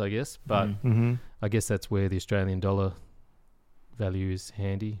price, I guess. But Mm-hmm. I guess that's where the Australian dollar value is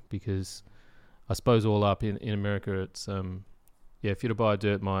handy, because I suppose all up in America, it's if you're to buy a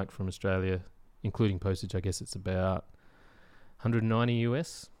dirt mic from Australia, including postage, I guess it's about 190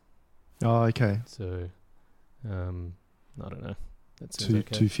 US. Oh, okay. So I don't know. That sounds Two,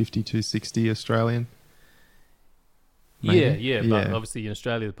 okay. 250, 260 Australian. Yeah, maybe? yeah, but Yeah. obviously in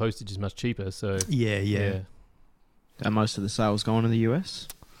Australia the postage is much cheaper. So Yeah. Are most of the sales going to the US?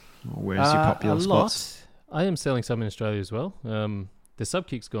 Or where's your popular a spots? lot. I am selling some in Australia as well. The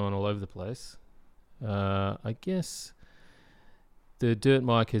Subkick's gone all over the place. I guess the dirt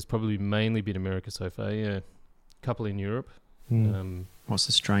mic has probably mainly been America so far. Yeah, a couple in Europe. Mm. What's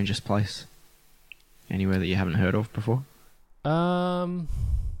the strangest place? Anywhere that you haven't heard of before?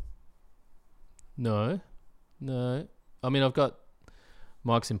 No. I mean, I've got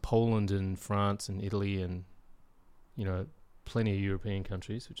mics in Poland and France and Italy and, plenty of European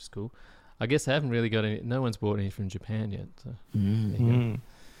countries, which is cool. I guess I haven't really got any. No one's bought any from Japan yet. So there you go. Mm.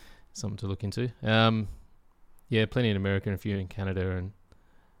 Something to look into. Yeah, plenty in America and a few in Canada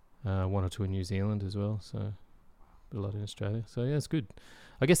and one or two in New Zealand as well. So a lot in Australia. So yeah, it's good.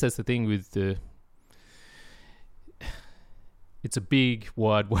 I guess that's the thing with the. It's a big,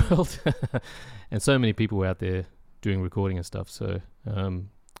 wide world, and so many people out there doing recording and stuff. So I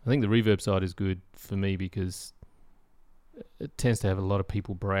think the reverb side is good for me because it tends to have a lot of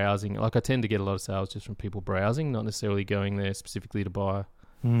people browsing. Like I tend to get a lot of sales just from people browsing, not necessarily going there specifically to buy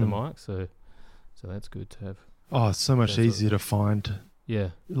the mic. So that's good to have. Oh, it's so much That's easier to find,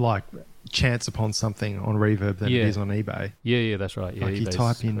 Yeah, like, chance upon something on Reverb than Yeah. it is on eBay. yeah, that's right. Yeah, Like you eBay's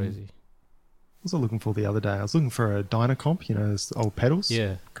type in- crazy. What was I looking for the other day? I was looking for a Dynacomp, those old pedals,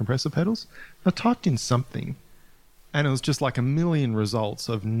 Yeah, compressor pedals. I typed in something, and it was just like a million results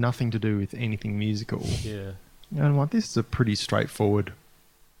of nothing to do with anything musical. yeah, And I'm like, this is a pretty straightforward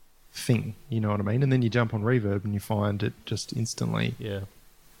thing, you know what I mean? And then you jump on Reverb and you find it just instantly. yeah,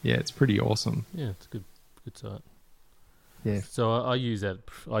 Yeah, it's pretty awesome. yeah. It's a good site. Yeah. So I use that.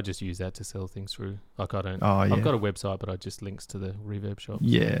 I just use that to sell things through. Like I don't. Oh, yeah. I've got a website, but I just links to the Reverb shop.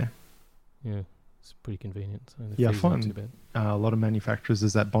 Yeah. Yeah, it's pretty convenient. So the Yeah, I fees aren't find- too bad. A lot of manufacturers,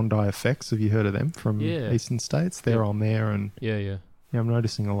 there's that Bondi Effects. Have you heard of them from Yeah. Eastern States? They're Yeah. on there, and Yeah. yeah, I'm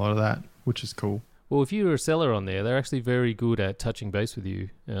noticing a lot of that, which is cool. Well, if you're a seller on there, they're actually very good at touching base with you.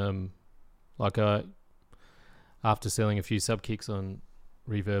 After selling a few Subkicks on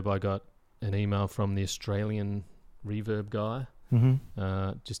Reverb, I got an email from the Australian Reverb guy,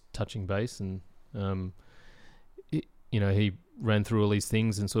 Mm-hmm. just touching base, and he ran through all these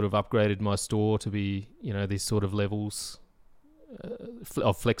things and sort of upgraded my store to be, these sort of levels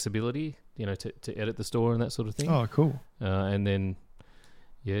of flexibility, to edit the store and that sort of thing. Oh, cool. And then,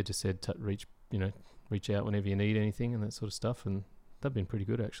 just said reach out whenever you need anything and that sort of stuff. And they've been pretty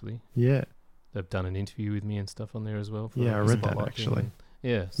good, actually. Yeah. They've done an interview with me and stuff on there as well. Yeah, I the read that, Spotlight thing. actually.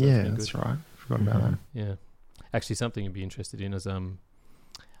 Yeah. So Yeah, it's been that's good. right. Forgot about that. Yeah. Actually, something you'd be interested in is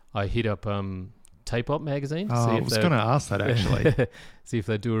I hit up Tape Op magazine. to Oh, see I if was they- going to ask that, actually. see if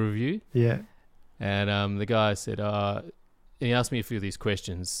they do a review. Yeah. And the guy said, and he asked me a few of these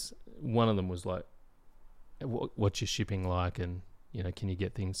questions. One of them was like, what's your shipping like? And, can you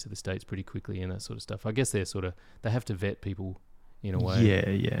get things to the States pretty quickly and that sort of stuff? I guess they have to vet people in a way.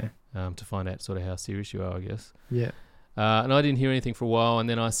 Yeah. To find out sort of how serious you are, I guess. Yeah. And I didn't hear anything for a while. And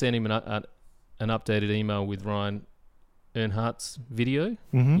then I sent him an updated email with Ryan Earnhardt's video,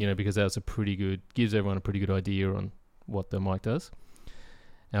 Mm-hmm. because that's gives everyone a pretty good idea on what the mic does.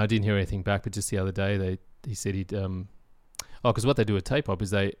 And I didn't hear anything back, but just the other day he said he'd because what they do at Tape Op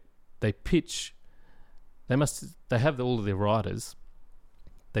is they pitch, they have all of their writers,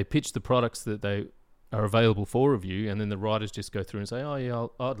 they pitch the products that they are available for review, and then the writers just go through and say, oh yeah,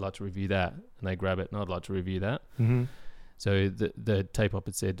 I'd like to review that, and they grab it, and I'd like to review that. Mm-hmm. So the Tape Op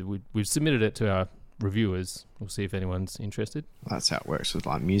had said we've submitted it to our reviewers. We'll see if anyone's interested. That's how it works with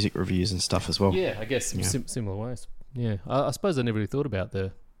like music reviews and stuff as well. Yeah, I guess Yeah. similar ways. Yeah, I suppose I never really thought about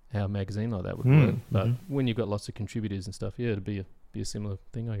how a magazine like that would Mm, work. But mhm. when you've got lots of contributors and stuff, yeah, it'd be a similar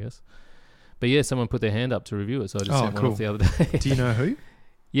thing, I guess. But yeah, someone put their hand up to review it, so I just Oh, sent one cool. off the other day. Do you know who?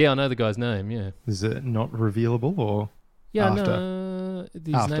 Yeah, I know the guy's name. Yeah, Is it not revealable or? yeah, After. no,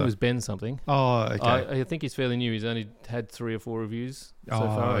 his After. name was Ben something. Oh, okay. I think he's fairly new. He's only had 3 or 4 reviews so Oh,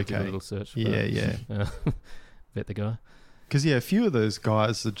 far. I did a okay. little search. For Yeah, that. yeah. Vet the guy. Because, yeah, a few of those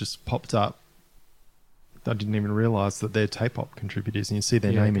guys that just popped up I didn't even realise that they're Tape-Op contributors, and you see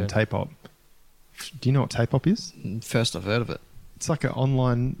their Yeah, name in okay. Tape-Op. Do you know what Tape-Op is? First I've heard of it. It's like an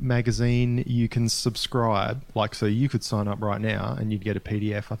online magazine you can subscribe. Like, so you could sign up right now and you'd get a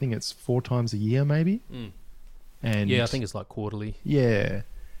PDF. I think it's 4 times a year, maybe. And Yeah, I think it's like quarterly. yeah,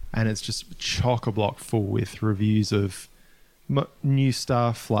 and it's just chock-a-block full with reviews of new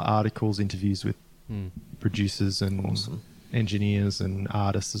stuff, like articles, interviews with producers and Awesome. engineers and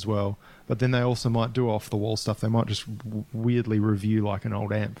artists as well. But then they also might do off-the-wall stuff. They might just weirdly review like an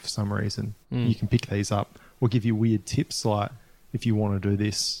old amp for some reason. You can pick these up or give you weird tips, like if you want to do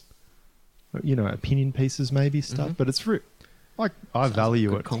this, you know, opinion pieces maybe stuff. But it's like I Sounds value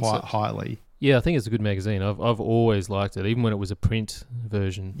like a it good quite concept. highly. Yeah, I think it's a good magazine. I've always liked it, even when it was a print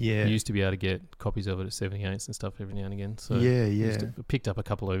version. Yeah. You used to be able to get copies of it at 78s and stuff every now and again. So Yeah, I yeah. picked up a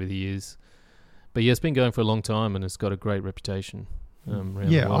couple over the years. But yeah, it's been going for a long time and it's got a great reputation around the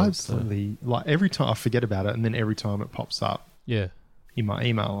Yeah, world. I absolutely like every time I forget about it, and then every time it pops up Yeah. in my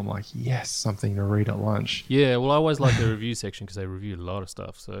email, I'm like, yes, something to read at lunch. Yeah, well, I always like the review section because they review a lot of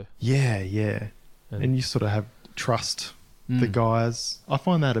stuff. So Yeah, yeah, and you sort of have trust the guys. I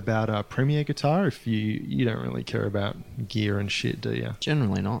find that about a Premier guitar. If you don't really care about gear and shit, do you?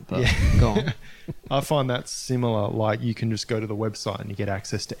 Generally not, but Yeah. go on. I find that similar. Like you can just go to the website and you get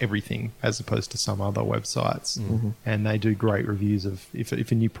access to everything, as opposed to some other websites. And they do great reviews of if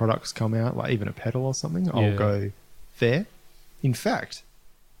a new product's come out, like even a pedal or something. I'll Yeah. go there. In fact,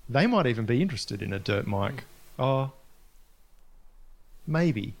 they might even be interested in a dirt mic. Oh,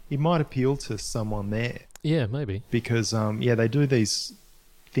 maybe it might appeal to someone there yeah, maybe. because they do these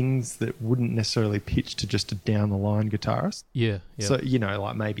things that wouldn't necessarily pitch to just a down the line guitarist. Yeah. Yeah. So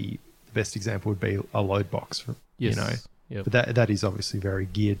like maybe the best example would be a load box, for, yes. you know. Yep. But that is obviously very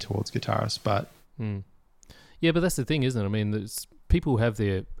geared towards guitarists. But Yeah, but that's the thing, isn't it? I mean, people have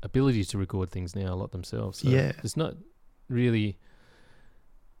their ability to record things now a lot themselves. So Yeah. it's not really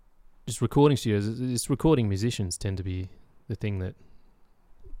just recording studios. It's recording musicians tend to be the thing that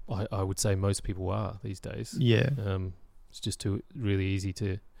I would say most people are these days. yeah, It's just really easy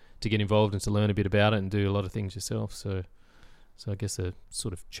to get involved and to learn a bit about it and do a lot of things yourself. So I guess they're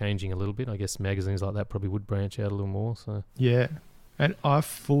sort of changing a little bit. I guess magazines like that probably would branch out a little more. So yeah. And I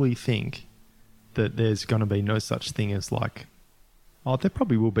fully think that there's going to be no such thing as like, there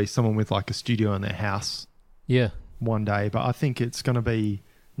probably will be someone with like a studio in their house yeah, one day, but I think it's going to be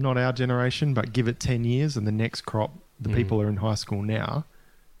not our generation, but give it 10 years and the next crop, the people who are in high school now,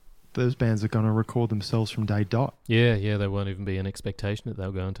 those bands are going to record themselves from day dot. yeah. There won't even be an expectation that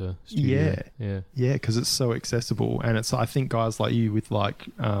they'll go into a studio. Yeah. Yeah, because it's so accessible. And it's, I think, guys like you with like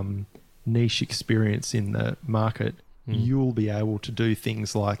niche experience in the market, you'll be able to do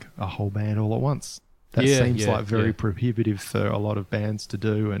things like a whole band all at once. That seems like very prohibitive for a lot of bands to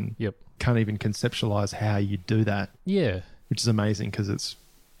do, and Yep. can't even conceptualize how you do that, Yeah. which is amazing because it's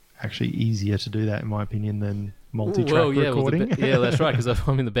actually easier to do that, in my opinion, than multi-track Well, recording. yeah, that's right. Because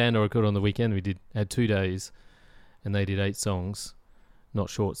I'm in the band I recorded on the weekend. We had 2 days, and they did 8 songs, not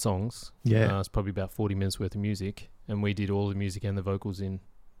short songs. Yeah. It's probably about 40 minutes worth of music, and we did all the music and the vocals in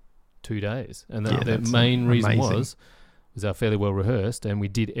 2 days. And the that's main reason amazing. was our fairly well rehearsed, and we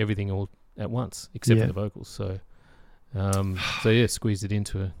did everything all at once except Yeah. for the vocals. So, squeezed it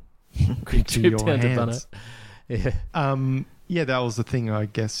into a quick Into trip your down to hands. Bunner. Yeah. That was the thing, I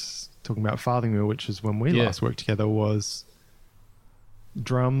guess, talking about Farthing Wheel, which is when we Yeah. last worked together, was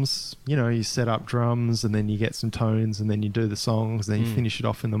drums. You know, you set up drums and then you get some tones and then you do the songs, then you finish it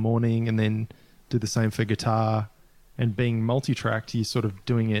off in the morning and then do the same for guitar. And being multi-tracked, you're sort of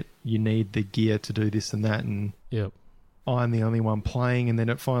doing it, you need the gear to do this and that, and Yep. I'm the only one playing. And then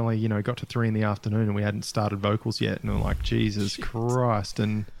it finally, got to 3 PM and we hadn't started vocals yet, and I'm like, Jesus Christ.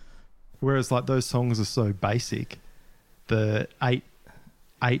 And whereas like those songs are so basic, the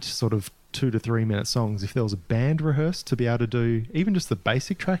eight sort of 2 to 3 minute songs, if there was a band rehearsed to be able to do even just the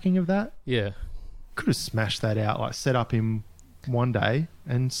basic tracking of that, Yeah. could have smashed that out, like set up in one day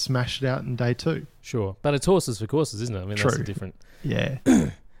and smashed it out in day 2. Sure. But it's horses for courses, isn't it? I mean, that's a True. different... Yeah.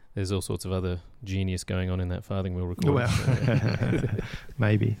 There's all sorts of other genius going on in that Farthing Wheel recording. Well,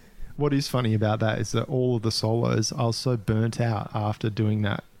 maybe. What is funny about that is that all of the solos, I was so burnt out after doing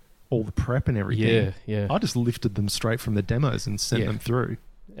that, all the prep and everything. Yeah, yeah. I just lifted them straight from the demos and sent Yeah. them through.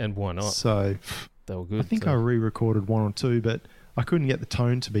 And why not? So They were good. I think I re-recorded 1 or 2, but I couldn't get the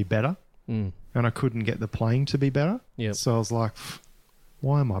tone to be better, and I couldn't get the playing to be better. Yep. So I was like,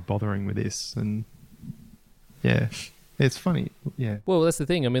 why am I bothering with this? And yeah, it's funny. Yeah. Well, that's the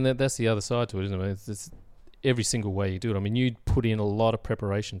thing. I mean, that's the other side to it, isn't it? It's every single way you do it. I mean, you put in a lot of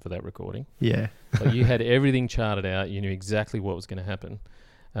preparation for that recording. Yeah. Like you had everything charted out. You knew exactly what was going to happen.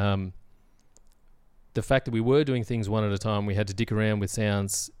 the fact that we were doing things one at a time, we had to dick around with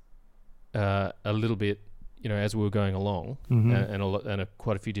sounds a little bit, as we were going along, and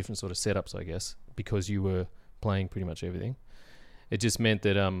quite a few different sort of setups, I guess, because you were playing pretty much everything. It just meant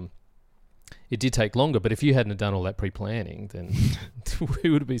that it did take longer. But if you hadn't done all that pre-planning, then we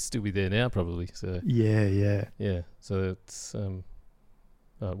would still be there now, probably. So Yeah. So it's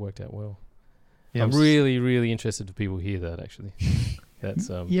it worked out well. Yeah, I'm really, really interested for people to hear that. Actually, that's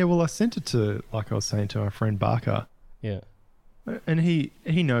yeah. Well, I sent it to, like I was saying, to our friend Barker. Yeah. And he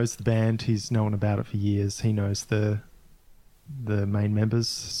knows the band. He's known about it for years. He knows the main members,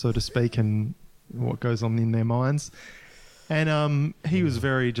 so to speak, and what goes on in their minds. And he was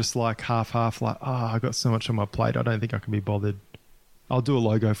very just like half, like, I got so much on my plate, I don't think I can be bothered. I'll do a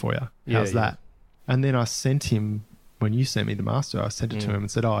logo for you. How's that? And then I sent him, when you sent me the master, I sent it to him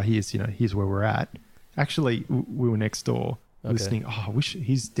and said, here's where we're at. Actually, we were next door listening. I wish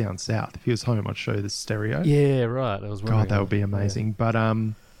he's down south. If he was home, I'd show you the stereo. Yeah, right. I was wondering. God, that would be amazing.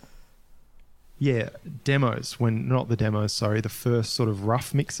 Yeah. But demos, the first sort of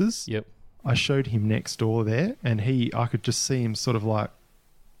rough mixes. Yep. I showed him next door there, and I could just see him sort of like,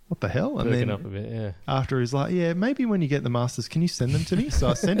 what the hell? And Perking then up a bit, yeah. After he's like, yeah, maybe when you get the masters, can you send them to me? So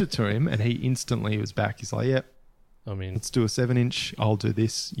I sent it to him, and he instantly was back. He's like, yeah, I mean, let's do a 7-inch. I'll do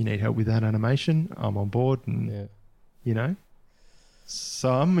this. You need help with that animation? I'm on board. And,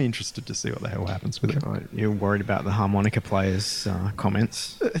 So I'm interested to see what the hell happens with it. You're worried about the harmonica players'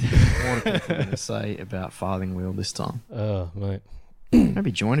 comments. What are people going to say about Farthing Wheel this time? Oh, mate.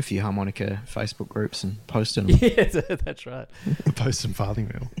 Maybe join a few harmonica Facebook groups and post them. Yeah, that's right. The post and Farthing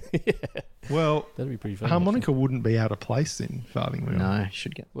Wheel. Yeah. Well, that'd be pretty fun. Harmonica wouldn't be out of place in Farthing Wheel. No,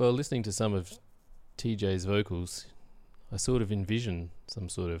 should get. Well, listening to some of TJ's vocals, I sort of envision some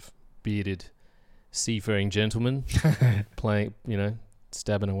sort of bearded seafaring gentleman playing,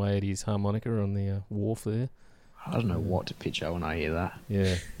 stabbing away at his harmonica on the wharf there. I don't know what to picture when I hear that.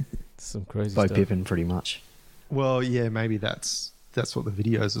 Yeah, some crazy Bo stuff. Pippin, pretty much. Well, yeah, maybe that's what the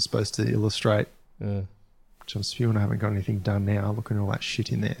videos are supposed to illustrate. Yeah. Which I'm spewing. I haven't got anything done now. Looking at all that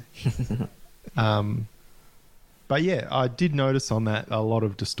shit in there. But yeah, I did notice on that a lot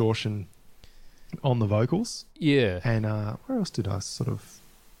of distortion on the vocals. Yeah. And where else did I sort of...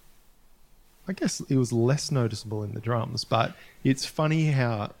 I guess it was less noticeable in the drums, but it's funny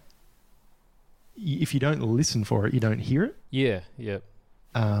how if you don't listen for it, you don't hear it. Yeah, yeah.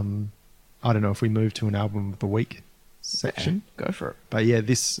 I don't know if we move to an album of the week section. Yeah, go for it. But yeah,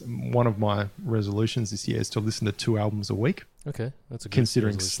 one of my resolutions this year is to listen to 2 albums a week. Okay, that's a good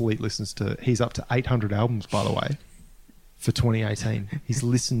considering resolution. Sleet listens to... He's up to 800 albums, by the way, for 2018. He's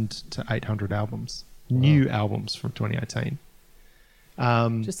listened to 800 albums. New albums from 2018.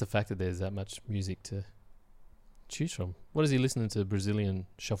 Just the fact that there's that much music to choose from. What is he listening to? Brazilian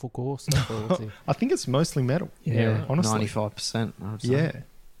shufflecore stuff? Or what's he? I think it's mostly metal. Yeah, honestly. 95%, I would say. Yeah.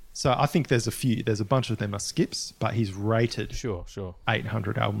 So I think there's a bunch of them are skips, but he's rated Sure.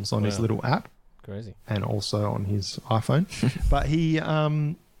 800 albums on his little app Crazy. and also on his iPhone. But he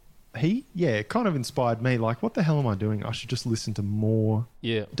kind of inspired me, like, what the hell am I doing? I should just listen to more.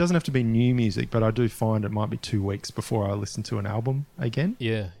 Yeah. It doesn't have to be new music, but I do find it might be 2 weeks before I listen to an album again.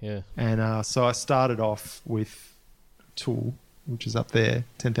 Yeah. And so I started off with Tool, which is up there,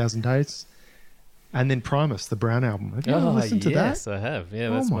 10,000 Days. And then Primus, the Brown album. Have you ever listened to that? Yes, I have. Yeah,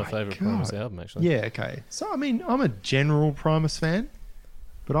 that's my favourite Primus album, actually. Yeah, okay. So, I mean, I'm a general Primus fan,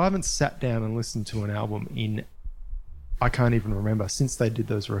 but I haven't sat down and listened to an album I can't even remember, since they did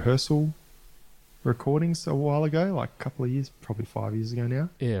those rehearsal recordings a while ago, like a couple of years, probably 5 years ago now.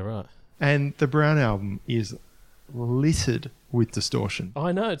 Yeah, right. And the Brown album is littered with distortion.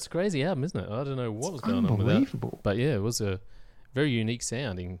 I know, it's a crazy album, isn't it? I don't know what was going on with that. Unbelievable. But yeah, it was a very unique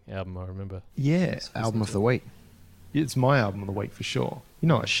sounding album, I remember. Yeah. Album of the week. It's my album of the week for sure. You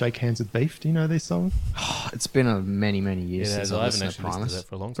know, Shake Hands with Beef. Do you know these songs? It's been many, many years Yeah, since I I haven't listened to actually listened Primus. to that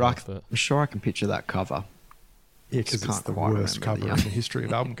for a long But time. I'm sure I can picture that cover. Yeah, because it's can't the quite worst remember cover the in the history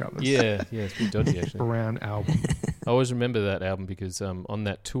of album covers. Yeah, it's pretty dodgy, actually. Brown album. I always remember that album because on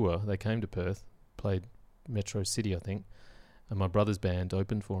that tour, they came to Perth, played Metro City, I think, and my brother's band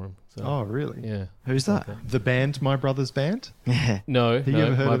opened for them. So, Oh, really? yeah. Who's that? The band, My Brother's Band? Yeah. No. Have you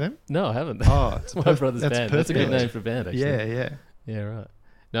ever heard of them? No, I haven't. Oh, it's My brother's that's band. That's a good perfect. name for a band, actually. Yeah. Yeah, right.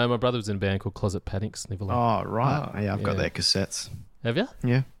 No, my brother was in a band called Closet Panic Sniveler. Oh, right. Oh, Yeah, I've got yeah. their cassettes. Have you?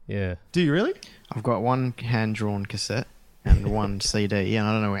 Yeah. Yeah. Do you really? I've got one hand-drawn cassette and one CD, and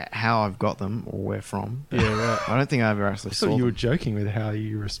I don't know how I've got them or where from. Yeah, right. I don't think I ever actually I saw thought you were them. joking with how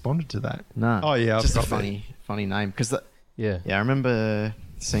you responded to that. No. Oh, yeah, I've Just a got that. funny name. Because, Yeah. I remember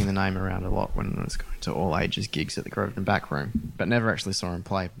seeing the name around a lot when I was going to all ages gigs at the Grosvenor Back Room, but never actually saw him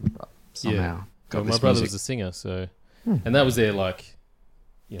play somehow. got my this brother music. was a singer, so and that was their like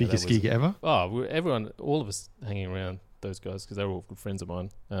Biggest gig ever? Oh, everyone, all of us hanging around those guys because they were all good friends of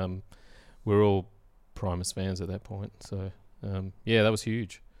mine. We're all Primus fans at that point, so yeah, that was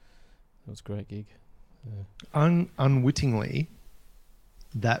huge. That was a great gig. Unwittingly,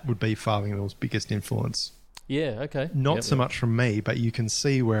 that would be Farthingall's biggest influence. Yeah, okay. Not so much from me, but you can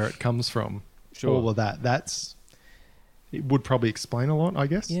see where it comes from. Sure. All of that. It would probably explain a lot, I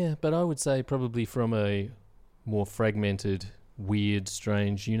guess. Yeah, but I would say probably from a more fragmented, weird,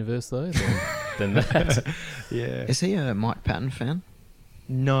 strange universe though than that. Yeah. Is he a Mike Patton fan?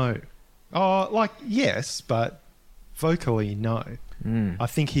 No. Oh, like, yes, but vocally, no. I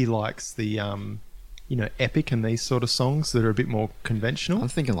think he likes the, Epic and these sort of songs that are a bit more conventional. I'm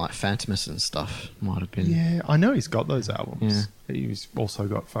thinking like Phantomus and stuff might have been. Yeah, I know he's got those albums. Yeah. He's also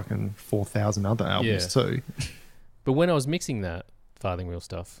got fucking 4,000 other albums too. But when I was mixing that Farthingale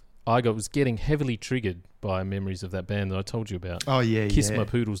stuff, was getting heavily triggered by memories of that band that I told you about. Oh, yeah, Kiss My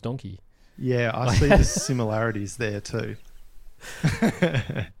Poodle's Donkey. Yeah, I see the similarities there too.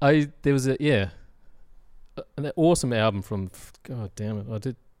 There was an awesome album from, God damn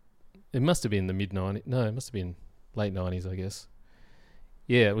it, it must have been the mid-90s. No, it must have been late 90s, I guess.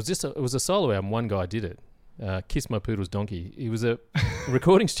 Yeah, it was a solo album. One guy did it. Kiss My Poodle's Donkey. He was a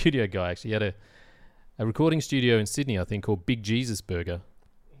recording studio guy, actually. He had a recording studio in Sydney, I think, called Big Jesus Burger.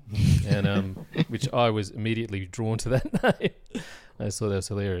 And which I was immediately drawn to that name. I just thought that was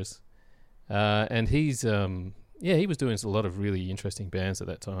hilarious. And he's he was doing a lot of really interesting bands at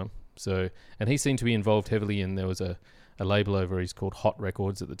that time. So, and he seemed to be involved heavily in, there was a label over East called Hot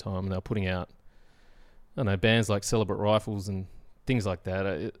Records at the time, and they were putting out, I don't know, bands like Celebrate Rifles and things like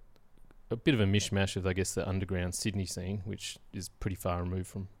that. A bit of a mishmash of, I guess, the underground Sydney scene, which is pretty far removed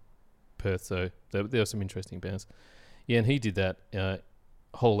from Perth. So there were some interesting bands. Yeah, and he did that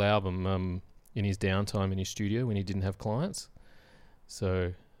whole album in his downtime in his studio when he didn't have clients.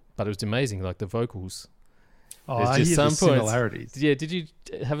 So, but it was amazing, like the vocals. Oh, I hear the similarities. Yeah, did you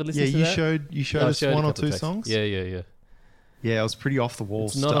have a listen to that? Yeah, you showed us one or two songs? Yeah. Yeah, it was pretty off the wall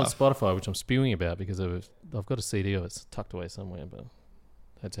stuff. It's not on Spotify, which I'm spewing about because I've got a CD of it. It's tucked away somewhere, but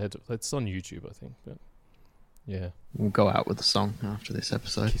it's on YouTube, I think. But yeah, we'll go out with the song after this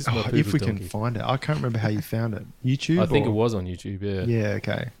episode. If we can find it. I can't remember how you found it. YouTube? I think it was on YouTube, yeah. Yeah,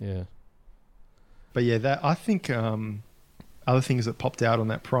 okay. Yeah. But yeah, that I think other things that popped out on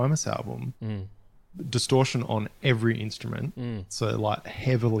that Primus album, distortion on every instrument. So like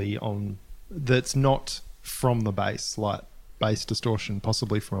heavily on, that's not from the bass, like bass distortion,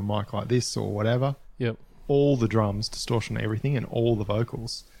 possibly from a mic like this or whatever. Yep. All the drums, distortion, everything, and all the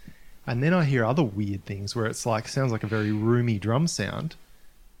vocals. And then I hear other weird things where it's like, sounds like a very roomy drum sound.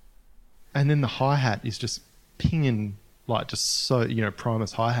 And then the hi-hat is just pinging, like just so,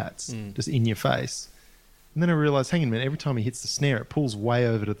 Primus hi-hats, just in your face. And then I realised, hang on a minute, every time he hits the snare, it pulls way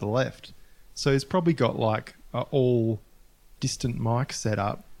over to the left. So he's probably got like an all distant mic set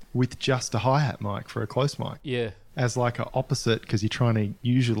up with just a hi-hat mic for a close mic. Yeah. As like an opposite, because you're trying to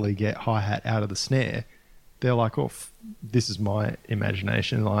usually get hi-hat out of the snare. They're like, this is my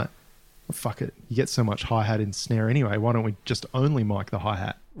imagination, like, fuck it. You get so much hi-hat in snare anyway. Why don't we just only mic the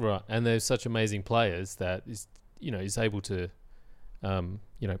hi-hat? Right. And they're such amazing players that is able to,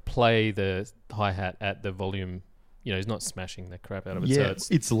 play the hi-hat at the volume. He's not smashing the crap out of it. Yeah,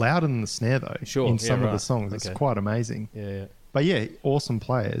 so it's louder than the snare though. Sure. In some of the songs, it's quite amazing. Yeah. But yeah, awesome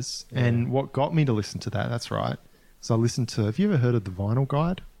players. Yeah. And what got me to listen to that's right. So I listened to. Have you ever heard of the Vinyl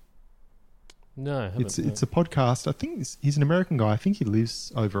Guide? No, I haven't. It's a podcast. I think he's an American guy. I think he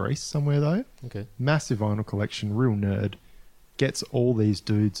lives over east somewhere though. Okay. Massive vinyl collection, real nerd. Gets all these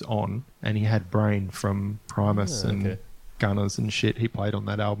dudes on, and he had Brain from Primus and Gunners and shit. He played on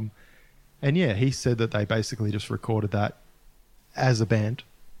that album. And yeah, he said that they basically just recorded that as a band,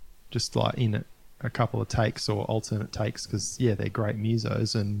 just like in a couple of takes or alternate takes, because yeah, they're great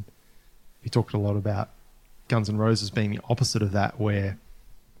musos. And he talked a lot about Guns N' Roses being the opposite of that, where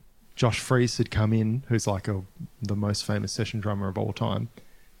Josh Freese had come in, who's like the most famous session drummer of all time,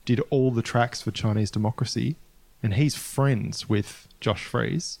 did all the tracks for Chinese Democracy, and he's friends with Josh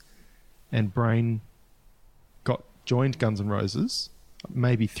Freese, and Brain joined Guns N' Roses,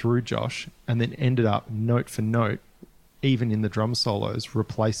 maybe through Josh, and then ended up note for note, even in the drum solos,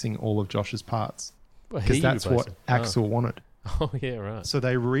 replacing all of Josh's parts. Because that's what Axl wanted. Oh, yeah, right. So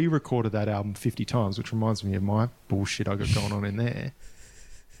they re-recorded that album 50 times, which reminds me of my bullshit I got going on in there.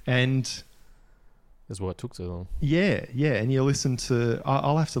 And that's why it took so long. Yeah. And you listen to...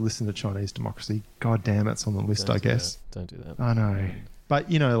 I'll have to listen to Chinese Democracy. God damn, it's on the list, I guess. Don't do that. I know.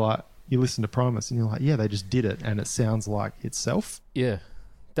 But, like, you listen to Primus and you're like, yeah, they just did it, and it sounds like itself. Yeah.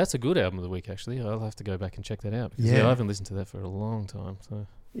 That's a good album of the week, actually. I'll have to go back and check that out. Yeah. I haven't listened to that for a long time. So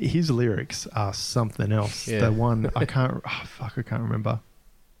His lyrics are something else. Yeah. The one I can't remember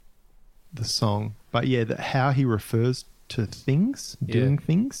the song, but yeah, how he refers to things, doing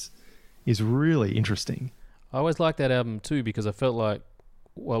things, is really interesting. I always liked that album too because I felt like,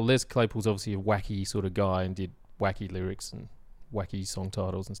 well, Les Claypool's obviously a wacky sort of guy and did wacky lyrics and wacky song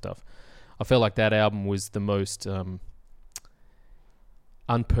titles and stuff. I felt like that album was the most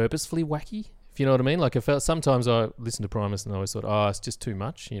unpurposefully wacky, if you know what I mean. Like I felt sometimes I listened to Primus and I always thought, oh, it's just too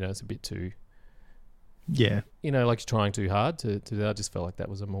much. You know, it's a bit too, Yeah. you know, like you're trying too hard to do that. I just felt like that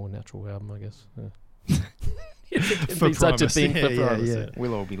was a more natural album, I guess. Yeah. It'd For be such a Primus, thing for yeah, Primus. yeah.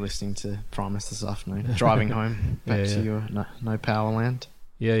 We'll all be listening to Primus this afternoon, driving home back to your no power land.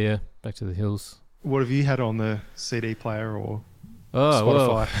 Yeah. Back to the hills. What have you had on the CD player or Oh,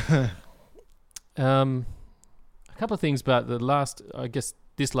 Spotify? well, a couple of things, but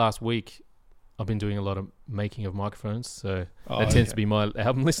this last week, I've been doing a lot of making of microphones, so that tends to be my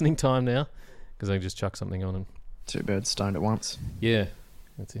album listening time now, because I can just chuck something on and Two birds stoned at once. yeah,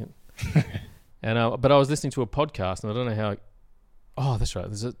 that's it. And but I was listening to a podcast, and I don't know how. Oh, that's right.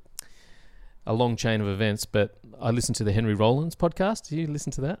 There's a long chain of events, but I listened to the Henry Rollins podcast. Do you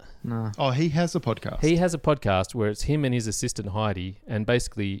listen to that? No. Oh, he has a podcast. He has a podcast where it's him and his assistant Heidi, and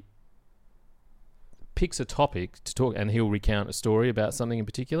basically picks a topic to talk, and he'll recount a story about something in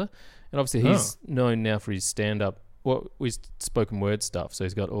particular. And obviously, he's known now for his stand-up, his spoken word stuff. So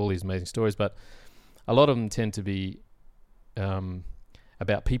he's got all these amazing stories, but a lot of them tend to be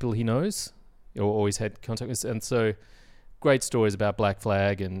about people he knows or always had contact with, and so great stories about Black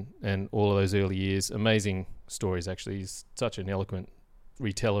Flag and all of those early years. Amazing stories, actually. He's such an eloquent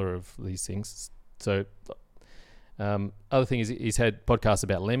reteller of these things. So, other thing is he's had podcasts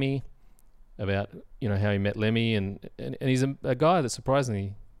about Lemmy, about how he met Lemmy, and he's a guy that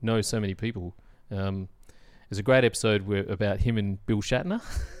surprisingly knows so many people. There's a great episode about him and Bill Shatner,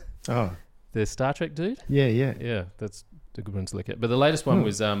 the Star Trek dude. Yeah. That's a good one to look at. But the latest one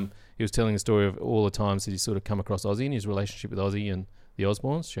was he was telling the story of all the times that he's sort of come across Ozzy and his relationship with Ozzy and the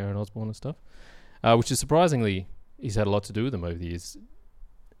Osbournes, Sharon Osbourne and stuff, which is surprisingly, he's had a lot to do with them over the years.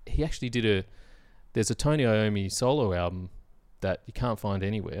 He actually there's a Tony Iommi solo album that you can't find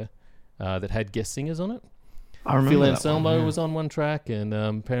anywhere that had guest singers on it. I remember Phil that Anselmo one, was on one track, and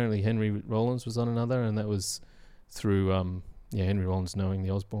apparently Henry Rollins was on another, and that was through Henry Rollins knowing the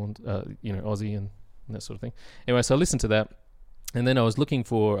Osbourne, Ozzy and that sort of thing. Anyway, so I listened to that, and then I was looking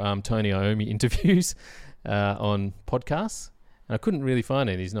for Tony Iommi interviews on podcasts, and I couldn't really find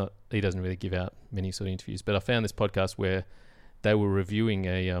any. He doesn't really give out many sort of interviews, but I found this podcast where they were reviewing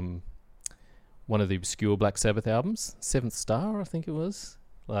one of the obscure Black Sabbath albums, Seventh Star, I think it was.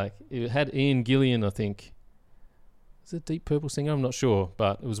 Like, it had Ian Gillan, I think. Is it Deep Purple singer? I'm not sure,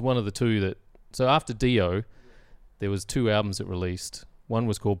 but it was one of the two that. So after Dio, there was two albums that released. One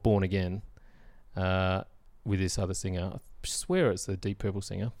was called Born Again, with this other singer. I swear it's the Deep Purple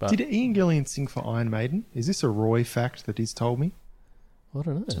singer. But Did Ian Gillan sing for Iron Maiden? Is this a Roy fact that he's told me? I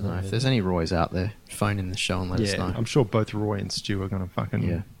don't know. I don't know if there's any Roys out there. Phone in the show and let us know. I'm sure both Roy and Stu are going to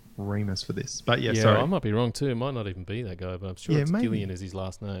fucking ream us for this. But sorry. I might be wrong too. It might not even be that guy, but I'm sure it's maybe. Gillian is his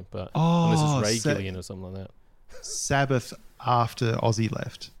last name. But unless it's Ray Gillian or something like that. Sabbath after Ozzy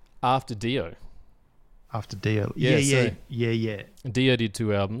left. After Dio. After Dio. Yeah. Dio did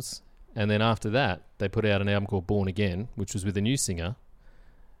two albums, and then after that, they put out an album called Born Again, which was with a new singer.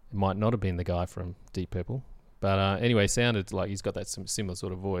 It might not have been the guy from Deep Purple, but anyway, sounded like he's got that similar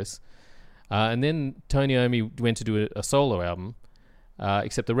sort of voice. And then Tony Iommi went to do a solo album,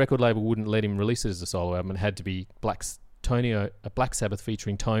 except the record label wouldn't let him release it as a solo album. It had to be Black Sabbath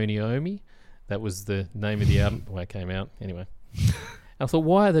featuring Tony Iommi. That was the name of the album when it came out. Anyway, I thought,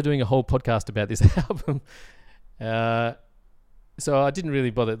 why are they doing a whole podcast about this album? So I didn't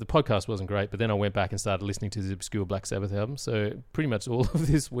really bother. The podcast wasn't great, but then I went back and started listening to the obscure Black Sabbath album. So pretty much all of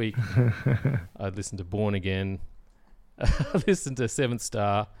this week, I listened to Born Again. I listened to Seventh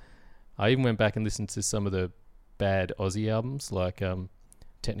Star. I even went back and listened to some of the bad Ozzy albums, like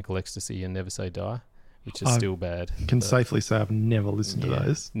Technical Ecstasy and Never Say Die, which is still bad. Can safely say I've never listened to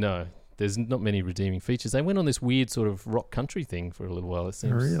those. No. There's not many redeeming features. They went on this weird sort of rock country thing for a little while, it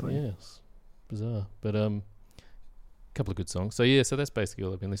seems. Really? Yes. Bizarre. But a couple of good songs. So that's basically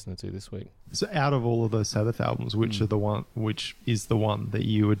all I've been listening to this week. So out of all of those Sabbath albums, which is the one that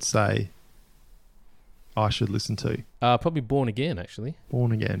you would say I should listen to? Probably Born Again, actually.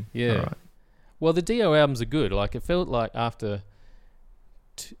 Born Again. Yeah. All right. Well, the Dio albums are good. Like, it felt like after...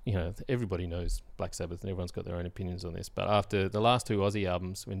 everybody knows Black Sabbath and everyone's got their own opinions on this, but after the last two Ozzy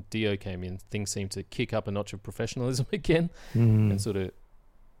albums, when Dio came in, things seemed to kick up a notch of professionalism again and sort of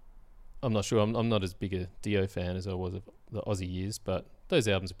I'm not sure. I'm not as big a Dio fan as I was of the Aussie years, but those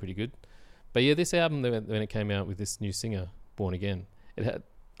albums are pretty good. But yeah, this album, when it came out with this new singer, Born Again, it had.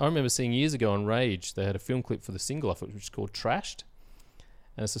 I remember seeing years ago on Rage, they had a film clip for the single off it, which is called Trashed.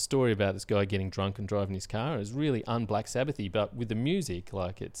 And it's a story about this guy getting drunk and driving his car. It's really un-Black Sabbath-y, but with the music,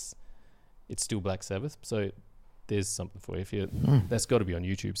 like it's still Black Sabbath. So there's something for you. If you that's got to be on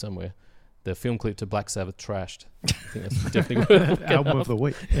YouTube somewhere. The film clip to Black Sabbath, Trashed. I think that's definitely worth Album of the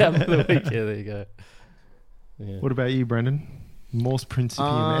week. Album of the week. Yeah, there you go. Yeah. What about you, Brendan? Morse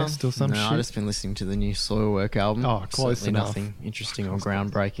Principium Est or some no, shit? I've just been listening to the new Soilwork album. Oh, close Certainly enough. nothing interesting or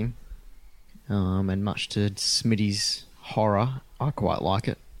groundbreaking. And much to Smitty's horror, I quite like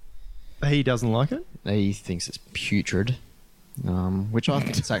it. He doesn't like it? He thinks it's putrid, which I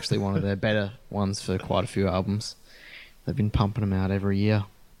think is actually one of their better ones for quite a few albums. They've been pumping them out every year.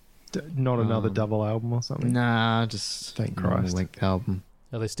 Not another double album or something? Nah, just Thank normal Christ. length album.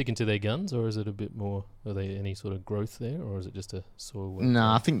 Are they sticking to their guns, or is it a bit more? Are there any sort of growth there, or is it just a soil work? No,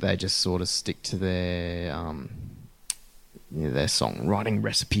 I think they just sort of stick to their songwriting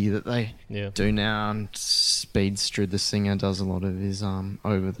recipe that they Yeah. do now. And Speed Strud, the singer, does a lot of his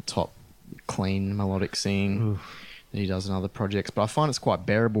over the top, clean melodic singing Oof. that he does in other projects. But I find it's quite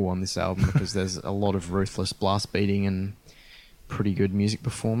bearable on this album because there's a lot of ruthless blast beating and pretty good music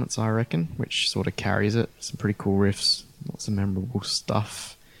performance, I reckon, which sort of carries it. Some pretty cool riffs, lots of memorable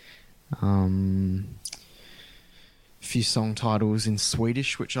stuff. A few song titles in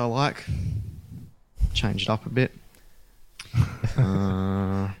Swedish, which I like. Changed up a bit.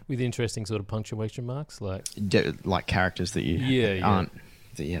 With interesting sort of punctuation marks, like Like characters that you Yeah. aren't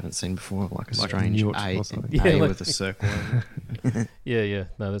that you haven't seen before, like a Like strange Newt A, or something. Yeah, A like- with a circle. over it. yeah.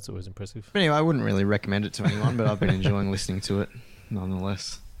 No, that's always impressive. But anyway, I wouldn't really recommend it to anyone, but I've been enjoying listening to it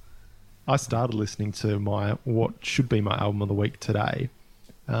nonetheless. I started listening to what should be my album of the week today.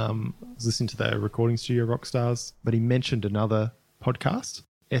 I was listening to the Recording Studio Rockstars, but he mentioned another podcast,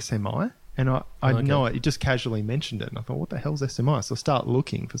 SMI, and I Okay. know it. He just casually mentioned it, and I thought, what the hell's SMI? So I start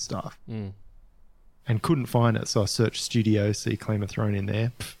looking for stuff Mm. and couldn't find it. So I searched Studio, see Claim of Throne in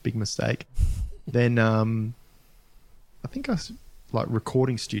there. Pff, big mistake. Then I think like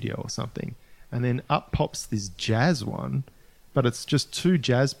Recording Studio or something, and then up pops this jazz one, but it's just two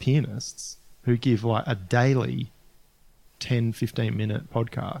jazz pianists who give like a daily 10-15 minute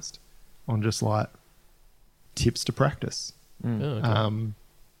podcast on just like tips to practice. Oh, okay.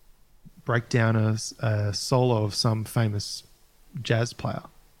 Break down a solo of some famous jazz player,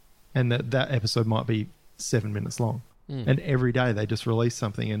 and that episode might be 7 minutes long. And every day they just release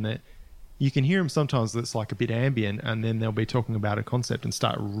something, and that you can hear them sometimes that's like a bit ambient, and then they'll be talking about a concept and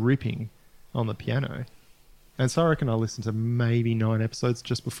start ripping on the piano. And so I reckon I listened to maybe 9 episodes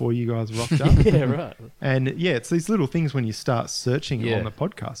just before you guys rocked up. yeah, right. And yeah, it's these little things when you start searching Yeah. on the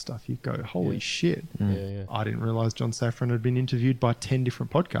podcast stuff, you go, holy Yeah. shit. Yeah. I didn't realize John Safran had been interviewed by 10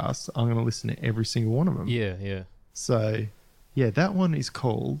 different podcasts. I'm going to listen to every single one of them. Yeah. So, yeah, that one is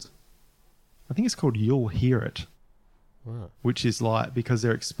called, I think it's called You'll Hear It, Right. which is like, because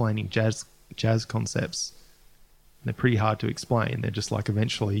they're explaining jazz concepts, they're pretty hard to explain. They're just like,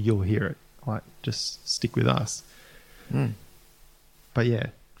 eventually you'll hear it. Like, just stick with us. But yeah,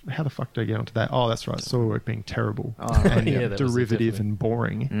 how the fuck did I get onto that? Oh, that's right. Soilwork being terrible Oh, right. and Yeah, that was derivative definitely- and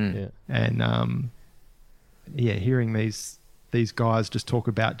boring. Yeah. And yeah, hearing these guys just talk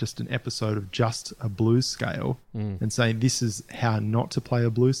about just an episode of just a blues scale and saying this is how not to play a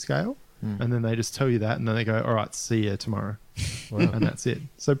blues scale, and then they just tell you that, and then they go, all right, see you tomorrow. Wow. And that's it.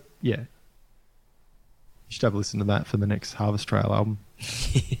 So yeah, you should have a listen to that for the next Harvest Trail album.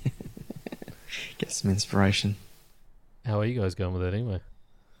 Get some inspiration. How are you guys going with that anyway?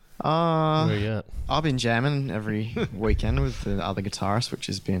 Where Uh, are you at? I've been jamming every weekend with the other guitarist, which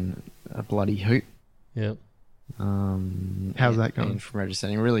has been a bloody hoot. Yeah. How's that going? Ian from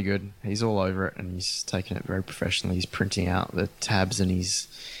Registering, really good. He's all over it, and he's taking it very professionally. He's printing out the tabs, and he's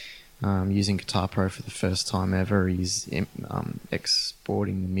using Guitar Pro for the first time ever. He's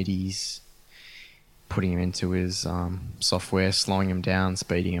exporting the MIDIs, putting them into his software, slowing them down,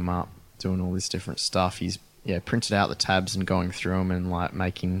 speeding them up, doing all this different stuff. He's printed out the tabs and going through them and like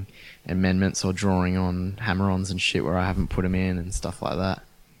making amendments or drawing on hammer-ons and shit where I haven't put them in and stuff like that.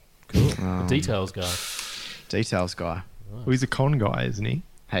 Cool. Details guy. Details guy. Well, he's a con guy, isn't he?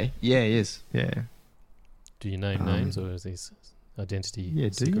 Hey, yeah, he is. Yeah. Do you name names, or is his identity? Yeah,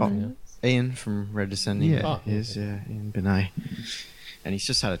 do you? secret? know? Ian from Red Descending. Yeah. Oh, is, Ian Benet. And he's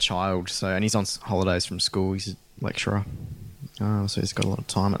just had a child, and he's on holidays from school. He's a lecturer. So he's got a lot of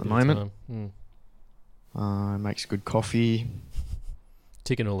time at the moment. Makes good coffee.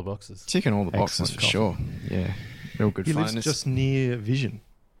 Ticking all the boxes. Ticking all the boxes Excellent for sure. Yeah. Real good He fun. lives And just near Vision.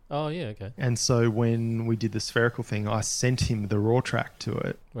 Oh, yeah, okay. And so when we did the spherical thing, I sent him the raw track to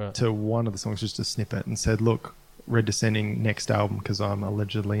it, Right. to one of the songs, just a snippet, and said, look, Red Descending next album, because I'm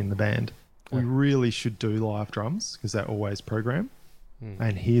allegedly in the band. We Okay. really should do live drums because they're always program. Mm.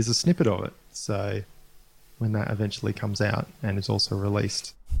 And here's a snippet of it. So when that eventually comes out and is also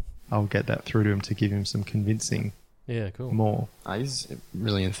released, I'll get that through to him to give him some convincing Yeah, cool. more. He's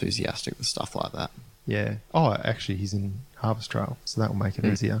really enthusiastic with stuff like that. Yeah. Oh, actually, he's in Harvest Trail, so that will make it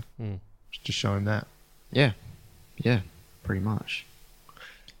easier. Mm. Just show him that. Yeah. Yeah, pretty much.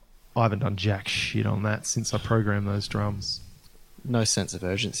 I haven't done jack shit on that since I programmed those drums. No sense of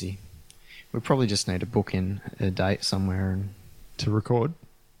urgency. We probably just need to book in a date somewhere and To record.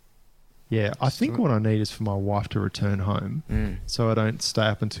 Yeah, I think what I need is for my wife to return home so I don't stay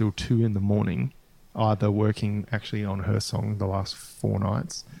up until 2 in the morning, either working actually on her song the last 4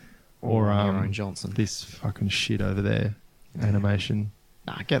 nights or your own Johnson. this fucking shit over there, animation.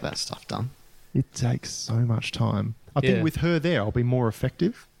 Nah, get that stuff done. It takes so much time. I Yeah. think with her there, I'll be more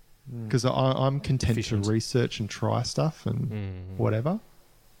effective because I'm content Efficient. to research and try stuff and Mm. whatever.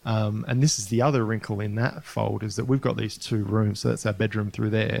 And this is the other wrinkle in that fold is that we've got these 2 rooms. So that's our bedroom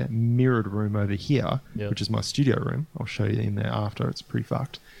through there, mirrored room over here, Yep. which is my studio room. I'll show you in there after. It's pretty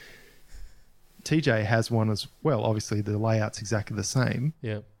fucked. TJ has one as well. Obviously, the layout's exactly the same.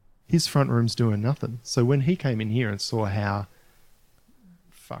 Yeah. His front room's doing nothing. So when he came in here and saw how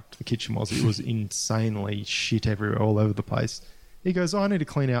fucked the kitchen was, it was insanely shit everywhere, all over the place. He goes, I need to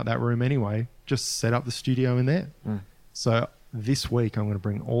clean out that room anyway. Just set up the studio in there. So this week, I'm going to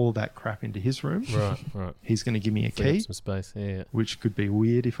bring all that crap into his room. Right. He's going to give me a Free up key, some space. Yeah. which could be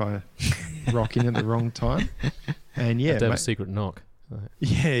weird if I rock in at the wrong time. And yeah, Have to have a mate, secret knock.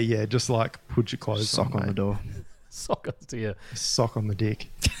 yeah, just like put your clothes Sock on the mate. door. Sockets to you. Sock on the dick.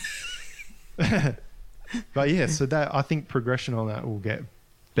 But yeah, so that I think progression on that will get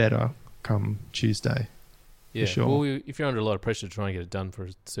better come Tuesday. Yeah. sure. Well, if you're under a lot of pressure to try and get it done for a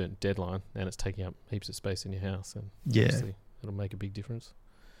certain deadline and it's taking up heaps of space in your house, then Yeah. obviously it'll make a big difference.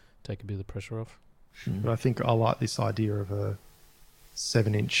 Take a bit of the pressure off. But I think I like this idea of a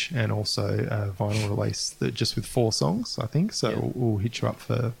 7-inch and also a vinyl release that just with 4 songs, I think. So Yeah. we'll hit you up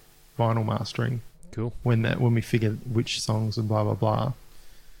for vinyl mastering Cool. when we figure which songs and blah blah blah.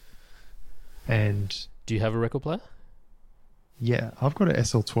 And Do you have a record player? yeah, I've got an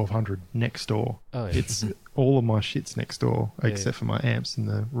SL1200 next door. Oh, yeah. It's all of my shit's next door Yeah. except for my amps in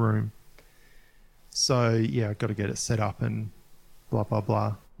the room. So yeah, I've got to get it set up and blah blah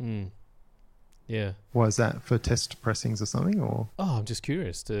blah. Mm. Yeah. Why is that, for test pressings or something? Or Oh, I'm just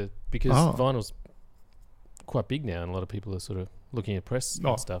curious because Oh. vinyl's quite big now, and a lot of people are sort of looking at press Oh.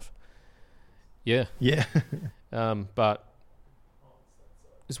 and stuff. Yeah. yeah, But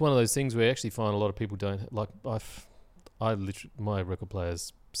it's one of those things where I actually find a lot of people don't like. I literally, my record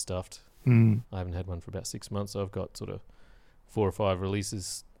player's stuffed. mm. I haven't had one for about 6 months. So I've got sort of 4 or 5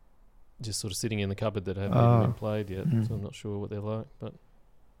 releases just sort of sitting in the cupboard that haven't even been played yet. So I'm not sure what they're like. But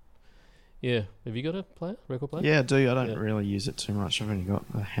yeah, have you got a record player? Yeah, I do. I don't Yeah. really use it too much. I've only got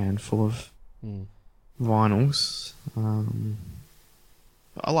a handful of Mm. vinyls.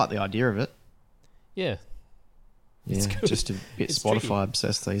 I like the idea of it. Yeah. Yeah, It's good. just a bit It's Spotify tricky.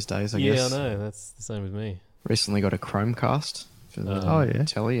 obsessed these days, I Yeah, guess. I know. That's the same with me. Recently got a Chromecast for the Oh, yeah.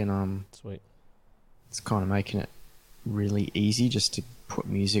 telly, and Sweet. it's kind of making it really easy just to put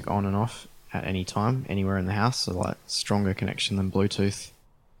music on and off at any time, anywhere in the house. So like stronger connection than Bluetooth,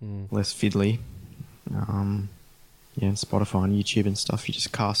 Mm. less fiddly. Yeah, and Spotify and YouTube and stuff. You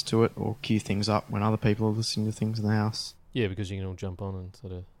just cast to it or cue things up when other people are listening to things in the house. Yeah, because you can all jump on and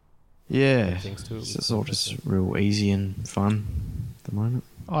sort of Yeah, add things to it. so it's all just real easy and fun at the moment.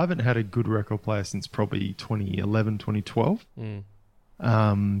 I haven't had a good record player since probably 2011, 2012. Mm.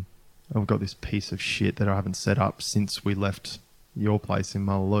 I've got this piece of shit that I haven't set up since we left your place in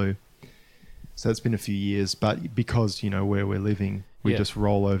Mullaloo. So it's been a few years, but because, where we're living, we Yeah. just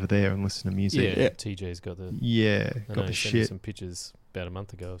roll over there and listen to music. Yeah, TJ's got the. Yeah, I know got the he sent me shit. some pictures about a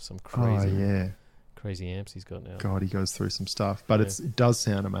month ago of some Oh, crazy, yeah. crazy amps he's got now. God, he goes through some stuff. But Yeah. it does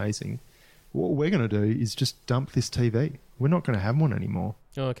sound amazing. What we're going to do is just dump this TV. We're not going to have one anymore.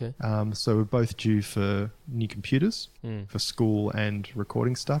 Oh, okay. So we're both due for new computers Mm. for school and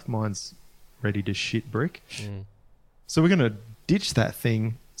recording stuff. Mine's ready to shit brick. Mm. So we're going to ditch that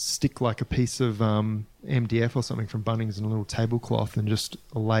thing, stick like a piece of MDF or something from Bunnings and a little tablecloth and just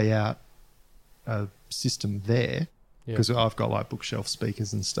lay out a system there Yeah. because I've got like bookshelf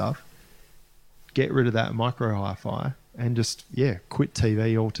speakers and stuff. Get rid of that micro hi-fi and just, quit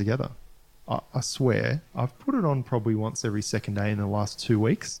TV altogether. I swear, I've put it on probably once every second day in the last 2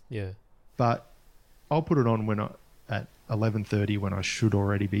 weeks, Yeah. but I'll put it on when at 11:30 when I should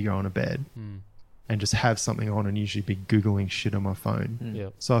already be going to bed, and just have something on and usually be googling shit on my phone. Yeah.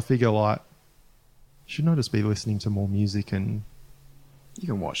 So I figure like, shouldn't I just be listening to more music? And You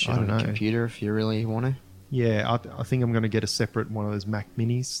can watch I it don't on your know. computer if you really want to. yeah, I think I'm going to get a separate one of those Mac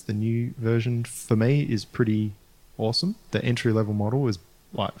Minis. The new version for me is pretty awesome. The entry level model is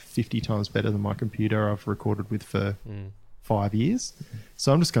like 50 times better than my computer I've recorded with for 5 years.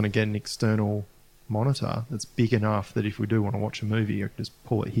 So I'm just going to get an external monitor that's big enough that if we do want to watch a movie, I can just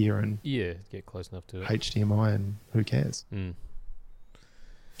pull it here and Yeah, get close enough to it. HDMI, and who cares? Mm.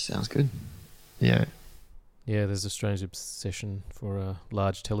 Sounds good. Yeah. Yeah, there's a strange obsession for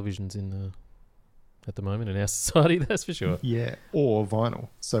large televisions at the moment in our society, that's for sure. Yeah. Or vinyl.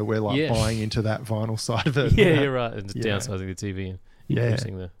 So we're like Yeah. buying into that vinyl side of it. Yeah, you're right. And just Yeah. downsizing the TV and Yeah.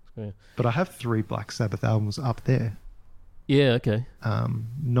 increasing the screen. But I have 3 Black Sabbath albums up there. Yeah, okay.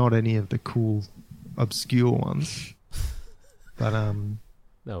 Not any of the cool, obscure ones. But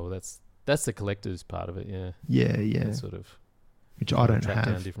No, well, that's the collector's part of it, yeah. yeah. That sort of Which I don't track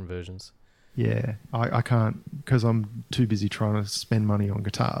down have. different versions. Yeah. I can't, because I'm too busy trying to spend money on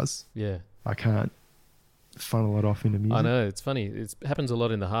guitars. Yeah. I can't funnel it off into music. I know, it's funny. It happens a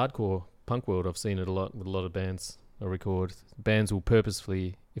lot in the hardcore punk world. I've seen it a lot with a lot of bands I record. Bands will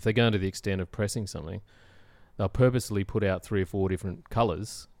purposefully, if they go to the extent of pressing something, they'll purposely put out 3 or 4 different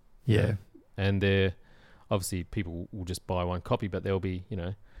colours. Yeah. And they're, obviously people will just buy one copy, but there'll be,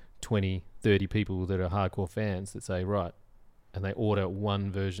 20, 30 people that are hardcore fans that say, right, and they order one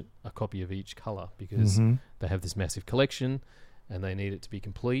version, a copy of each colour, because Mhm. they have this massive collection and they need it to be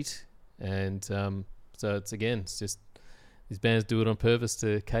complete. And so it's just these bands do it on purpose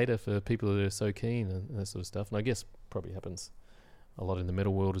to cater for people that are so keen and that sort of stuff. And I guess probably happens a lot in the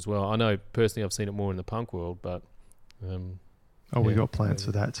metal world as well. I know personally I've seen it more in the punk world, but Oh, we yeah, got plans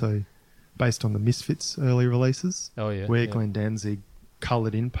for maybe. that too. Based on the Misfits early releases, Oh yeah, where yeah. Glenn Danzig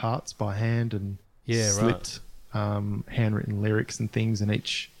coloured in parts by hand and Yeah, right. slipped handwritten lyrics and things, and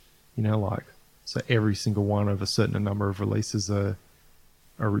each, so every single one of a certain number of releases are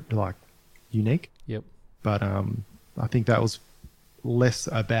like unique. Yep. But I think that was less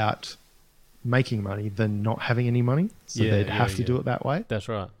about making money than not having any money, so Yeah, they'd yeah, have to yeah. do it that way. That's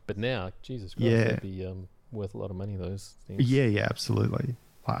right. But now, Jesus Christ, Yeah. that'd be worth a lot of money. Those things. Yeah, absolutely.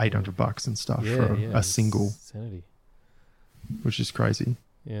 Like $800 and stuff Yeah, for yeah, a it's single, sanity. which is crazy.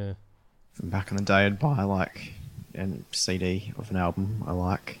 Yeah. From back in the day, I'd buy like a CD of an album I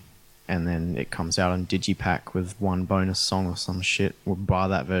like, and then it comes out in digipack with one bonus song or some shit. Would buy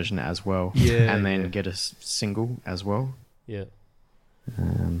that version as well, Yeah, and then yeah. get a single as well. Yeah.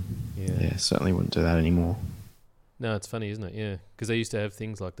 Yeah. Yeah, certainly wouldn't do that anymore. No, it's funny, isn't it? Yeah, because they used to have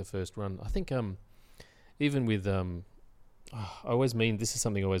things like the first run. I think even with I always mean, this is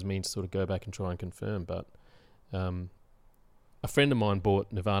something I always mean to sort of go back and try and confirm, but a friend of mine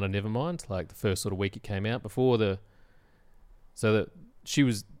bought Nirvana Nevermind like the first sort of week it came out so that she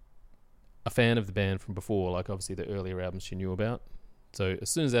was a fan of the band from before, like obviously the earlier albums she knew about. So as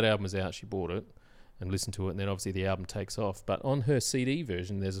soon as that album was out, she bought it and listened to it, and then obviously the album takes off. But on her CD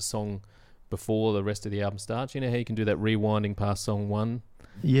version, there's a song before the rest of the album starts. You know how you can do that rewinding past song 1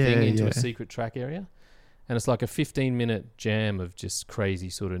 Yeah, thing into yeah. a secret track area? And it's like a 15-minute jam of just crazy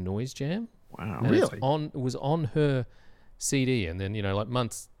sort of noise jam. Wow. And Really? it was on her CD, and then, like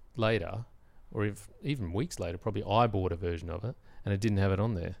months later, or even weeks later, probably I bought a version of it, and it didn't have it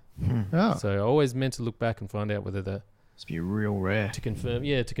on there. Oh. So I always meant to look back and find out whether Must be real rare. to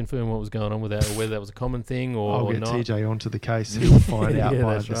confirm what was going on with that, or whether that was a common thing or I'll get not. TJ onto the case. He'll find out Yeah,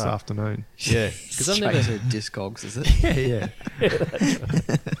 by that's this right. afternoon. Yeah, because I've never Straight to Discogs, is it? Yeah,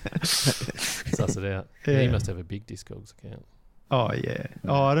 yeah. suss it out. Yeah. Yeah. He must have a big Discogs account. Oh, yeah.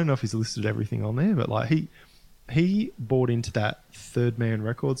 Oh, I don't know if he's listed everything on there, but like he bought into that Third Man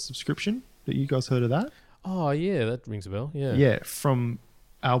Records subscription. That you guys heard of that? Oh yeah, that rings a bell. Yeah. Yeah, from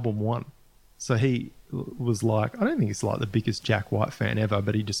album 1. So he was like, I don't think he's like the biggest Jack White fan ever,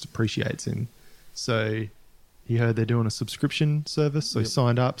 but he just appreciates him. So he heard they're doing a subscription service, so he Yep.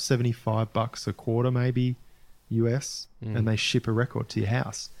 signed up, $75 a quarter maybe US, and they ship a record to your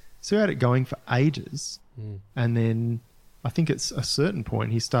house. So he had it going for ages, and then I think at a certain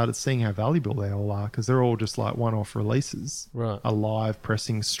point he started seeing how valuable they all are, because they're all just like one-off releases, Right. a live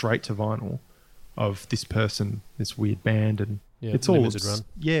pressing straight to vinyl of this person, this weird band, and Yeah, it's all limited run.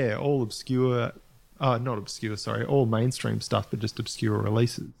 yeah, all obscure, not obscure, sorry, all mainstream stuff, but just obscure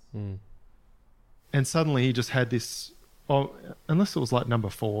releases. Mm. And suddenly he just had this, unless it was like number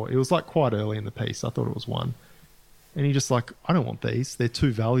 4, it was like quite early in the piece. I thought it was 1. And he just like, I don't want these. They're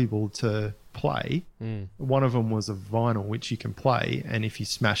too valuable to play. Mm. One of them was a vinyl, which you can play. And if you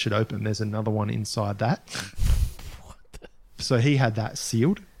smash it open, there's another one inside that. So he had that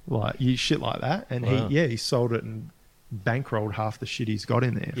sealed, like shit like that, and Wow. he sold it and bankrolled half the shit he's got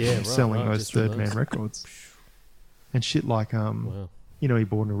in there Yeah, from right, selling right, those just from third man those. records. And shit like Wow. you know, he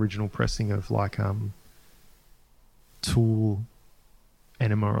bought an original pressing of like Tool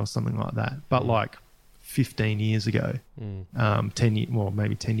Enema or something like that, but like 15 years ago, 10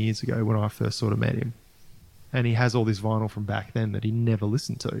 years ago when I first sort of met him, and he has all this vinyl from back then that he never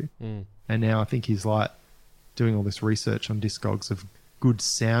listened to, and now I think he's like doing all this research on Discogs of good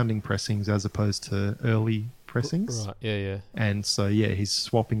sounding pressings as opposed to early pressings. Right. Yeah. And so, yeah, he's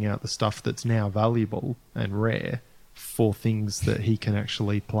swapping out the stuff that's now valuable and rare for things that he can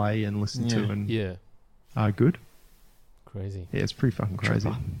actually play and listen to and Yeah. are good. Crazy. Yeah, it's pretty fucking crazy.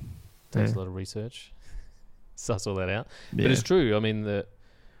 Trevor. Takes Yeah. a lot of research. Suss all that out. Yeah. But it's true. I mean,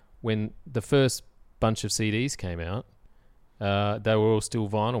 when the first bunch of CDs came out, they were all still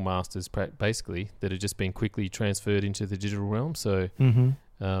vinyl masters, basically, that had just been quickly transferred into the digital realm. So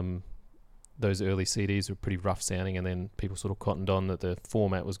those early CDs were pretty rough sounding, and then people sort of cottoned on that the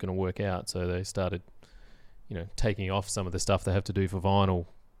format was going to work out. So they started, taking off some of the stuff they have to do for vinyl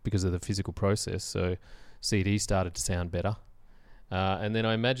because of the physical process. So CDs started to sound better. And then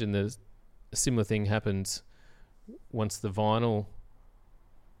I imagine a similar thing happened once the vinyl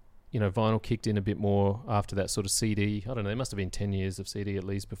kicked in a bit more after that sort of CD. I don't know, there must have been 10 years of CD at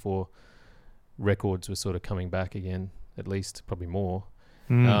least before records were sort of coming back again, at least, probably more.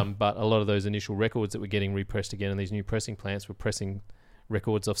 But a lot of those initial records that were getting repressed again, and these new pressing plants were pressing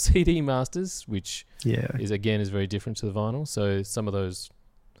records off CD masters, which is very different to the vinyl. So some of those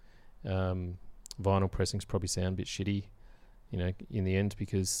vinyl pressings probably sound a bit shitty, in the end,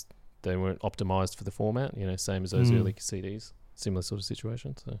 because they weren't optimized for the format, same as those early CDs. Similar sort of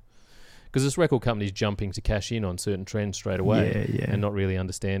situation. So, because this record company's jumping to cash in on certain trends straight away, and not really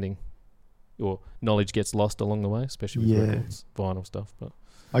understanding, or knowledge gets lost along the way, especially with records, vinyl stuff. But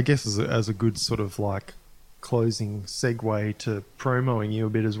I guess as a good sort of like closing segue to promoing you a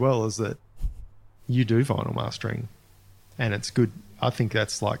bit as well, is that you do vinyl mastering, and it's good. I think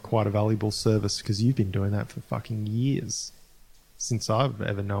that's like quite a valuable service because you've been doing that for fucking years, since I've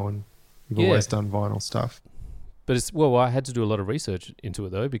ever known. You've always done vinyl stuff. But I had to do a lot of research into it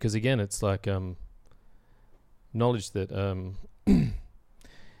though, because again, it's like knowledge that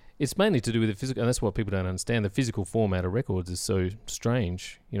it's mainly to do with the physical, and that's what people don't understand. The physical format of records is so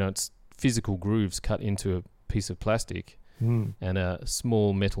strange. It's physical grooves cut into a piece of plastic, and a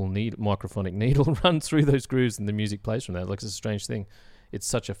small metal microphonic needle runs through those grooves, and the music plays from that. Like, it's a strange thing. It's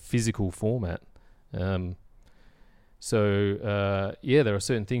such a physical format. So there are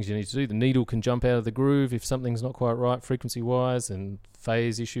certain things you need to do. The needle can jump out of the groove if something's not quite right frequency-wise, and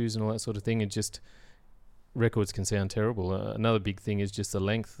phase issues and all that sort of thing. And just records can sound terrible. Another big thing is just the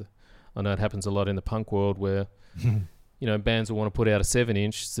length. I know it happens a lot in the punk world where, bands will want to put out a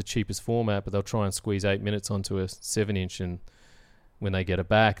 7-inch. It's the cheapest format, but they'll try and squeeze 8 minutes onto a 7-inch, and when they get it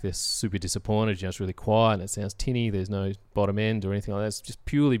back, they're super disappointed. It's really quiet and it sounds tinny. There's no bottom end or anything like that. It's just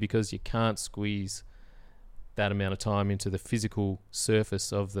purely because you can't squeeze that amount of time into the physical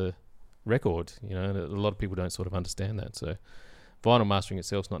surface of the record. A lot of people don't sort of understand that. So vinyl mastering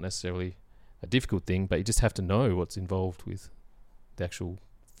itself is not necessarily a difficult thing, but you just have to know what's involved with the actual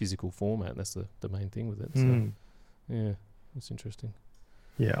physical format. That's the main thing with it. So yeah, it's interesting.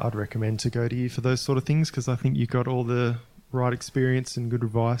 Yeah, I'd recommend to go to you for those sort of things because I think you got all the right experience and good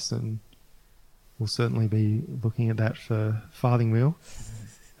advice, and we'll certainly be looking at that for Farthing Wheel.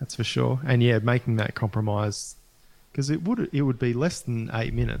 That's for sure. And yeah, making that compromise, because it would be less than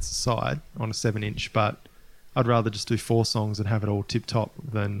 8 minutes a side on a 7-inch, but I'd rather just do 4 songs and have it all tip top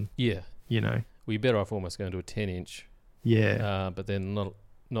than well, you're better off almost going to a 10-inch. But then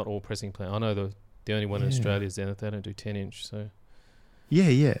not all pressing plant. I know the only one in Australia is Zenith. They don't do 10-inch, so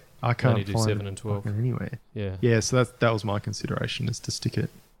I can't only do find 7 it and 12 anywhere. So that was my consideration, is to stick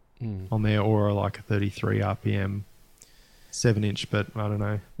it on there, or like a 33 RPM 7-inch, but I don't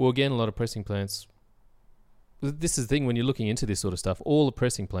know. Well, again, a lot of pressing plants. This is the thing when you're looking into this sort of stuff. All the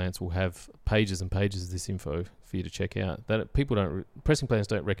pressing plants will have pages and pages of this info for you to check out. That pressing plants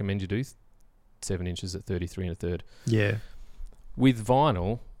don't recommend you do 7 inches at 33 1/3. Yeah. With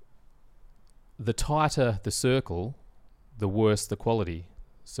vinyl, the tighter the circle, the worse the quality.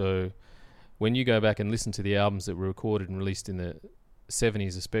 So when you go back and listen to the albums that were recorded and released in the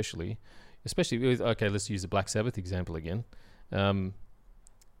 70s, especially with, let's use the Black Sabbath example again.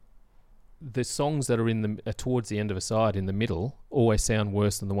 The songs that are towards the end of a side in the middle always sound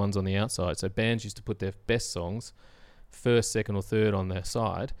worse than the ones on the outside. So bands used to put their best songs first, second, or third on their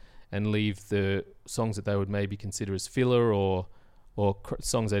side, and leave the songs that they would maybe consider as filler or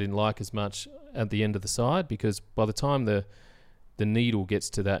songs they didn't like as much at the end of the side, because by the time the the needle gets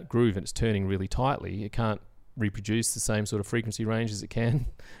to that groove and it's turning really tightly, it can't reproduce the same sort of frequency range as it can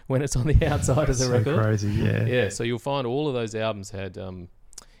when it's on the outside of the so record. crazy, yeah. Yeah, so you'll find all of those albums had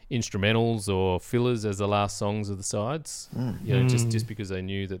instrumentals or fillers as the last songs of the sides. You know, just because they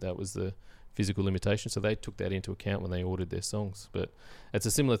knew that was the physical limitation, so they took that into account when they ordered their songs. But it's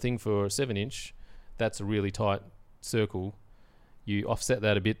a similar thing for a 7-inch. That's a really tight circle. You offset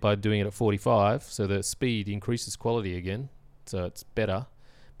that a bit by doing it at 45, so the speed increases quality again, so it's better.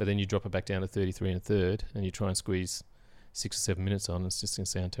 But then you drop it back down to 33 and a third, and you try and squeeze 6 or 7 minutes on. It's just going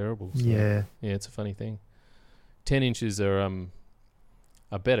to sound terrible. So, Yeah. yeah, it's a funny thing. 10 inches are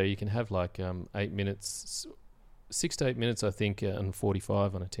better. You can have like 8 minutes, 6 to 8 minutes, I think, and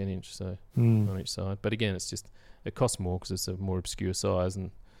 45 on a 10 inch, so on each side. But again, it costs more because it's a more obscure size, and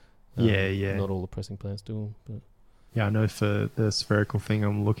not all the pressing plants do them. But Yeah, I know for the spherical thing,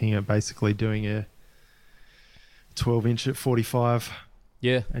 I'm looking at basically doing a 12-inch at 45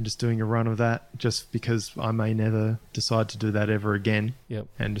 yeah, and just doing a run of that, just because I may never decide to do that ever again. Yep.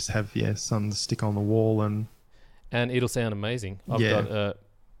 And just have, something to stick on the wall. And it'll sound amazing.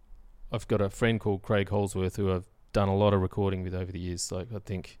 I've got a friend called Craig Holsworth who I've done a lot of recording with over the years. Like, I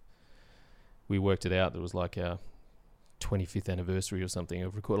think we worked it out. There was like our 25th anniversary or something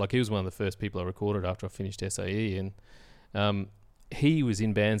of record. Like, he was one of the first people I recorded after I finished SAE, and he was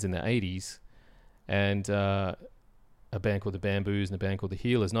in bands in the 80s, and a band called the Bamboos and a band called the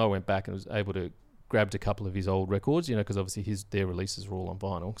Healers, and I went back and was able to grabbed a couple of his old records, because obviously their releases were all on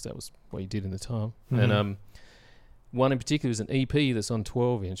vinyl, because that was what he did in the time. And one in particular is an EP that's on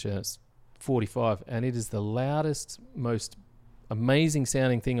 12-inch, and it's 45, and it is the loudest, most amazing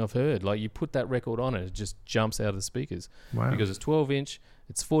sounding thing I've heard. Like, you put that record on it just jumps out of the speakers. wow. Because it's 12-inch,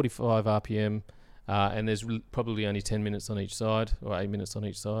 it's 45 RPM, and there's probably only 10 minutes on each side, or 8 minutes on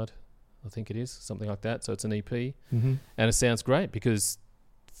each side, I think it is, something like that. So it's an EP, Mm-hmm. and it sounds great because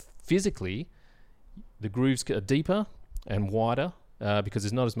physically the grooves are deeper and wider, because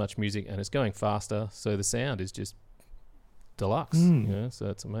there's not as much music, and it's going faster, so the sound is just deluxe. So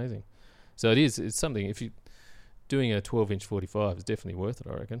it's amazing. So it's something, if you're doing a 12-inch 45, it's definitely worth it,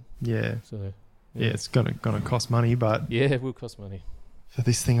 I reckon. Yeah. So Yeah, it's gonna cost money, but yeah, it will cost money. for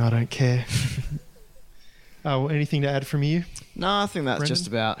this thing, I don't care. Oh, well, anything to add from you? No, I think that Brendan? just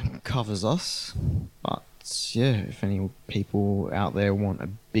about covers us. But yeah, if any people out there want a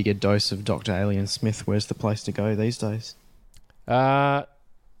bigger dose of Dr. Alien Smith, where's the place to go these days?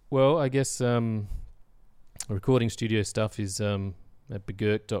 Well, I guess recording studio stuff is at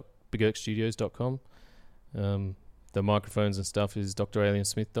begurkstudios.com. The microphones and stuff is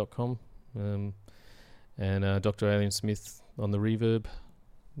draliensmith.com. And Dr. Alien Smith on the Reverb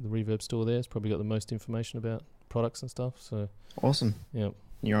store there has probably got the most information about products and stuff. So Awesome. yeah.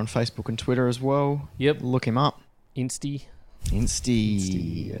 You're on Facebook and Twitter as well. Yep. Look him up. Insty.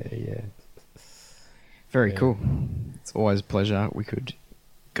 Insty. Yeah. Very Yeah. cool. It's always a pleasure. We could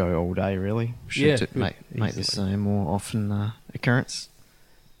go all day, really. We should Yeah, do- good. make this Easily. a more often occurrence.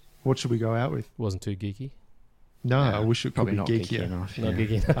 What should we go out with? Wasn't too geeky. No, Yeah, I wish it could probably be not geekier. geeky enough. Not yeah.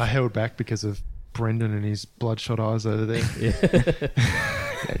 geeky enough. I held back because of Brendan and his bloodshot eyes over there.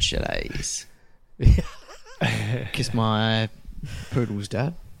 That shit ace. Kiss my poodle's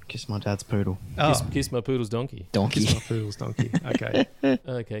dad. Kiss my dad's poodle. Kiss my poodle's donkey. Donkey. Kiss my poodle's donkey. Okay.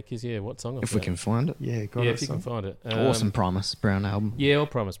 Okay, kiss, yeah, what song? If we can find it. Yeah, got Yeah, it. if you can find it. Awesome Promise Brown album. Yeah, I'll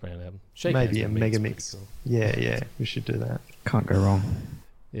Promise Brown album. Shake Maybe Hands a with Me, mega it's pretty mix. cool. Yeah, we should do that. Can't go wrong.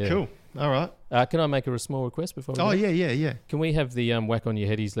 Yeah. Cool. All right. Can I make a small request before we Oh, go? yeah. Can we have the Whack on Your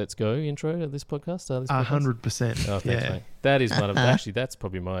Headies Let's Go intro of this podcast? This podcast? 100%. Oh, thanks, yeah. mate. That is one of... Actually, that's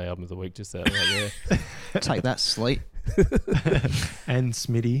probably my album of the week, just that right there. Take that, Sleep. And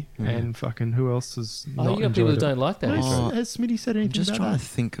Smitty. Yeah. And fucking who else has Oh, not you got people enjoyed that it? don't like that No, intro. has Smitty said anything I'm just about trying that? to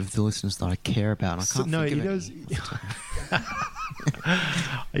think of the listeners that I care about. And I can't No, think he of does. any.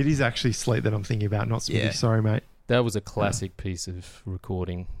 It is actually Sleep that I'm thinking about, not Smitty. Yeah. Sorry, mate. That was a classic piece of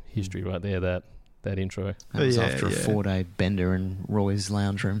recording history right there, that intro. That was Yeah, after a yeah. 4-day bender in Roy's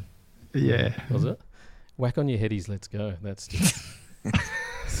lounge room. Yeah. Was it? Whack on Your Headies Let's Go. That's just...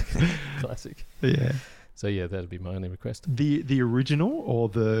 classic. Yeah. So, yeah, that'd be my only request. The original or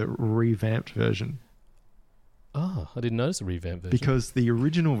the revamped version? Oh, I didn't notice a revamped version. Because the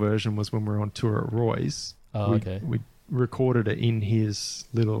original version was when we were on tour at Roy's. Oh, we, okay. We recorded it in his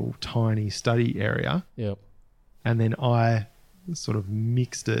little tiny study area, Yep. and then I sort of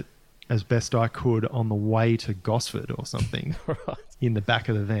mixed it as best I could on the way to Gosford or something Right. in the back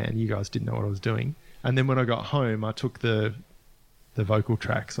of the van. You guys didn't know what I was doing. And then when I got home, I took the vocal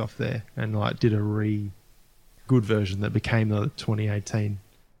tracks off there and like did a good version that became the 2018.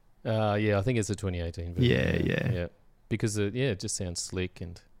 Yeah, I think it's a 2018 version. Yeah. Yeah. because it just sounds slick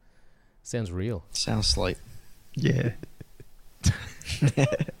and sounds real. Sounds sleep. Yeah.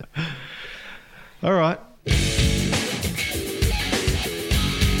 All right.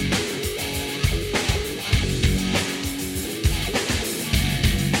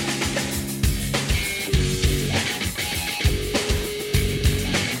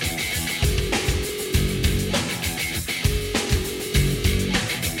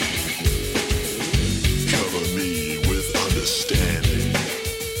 Cover me with understanding.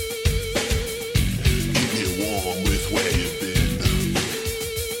 Keep me warm with where you've been.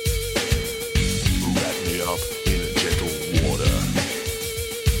 Wrap me up in gentle water.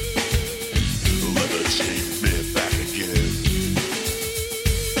 Levitate me back again.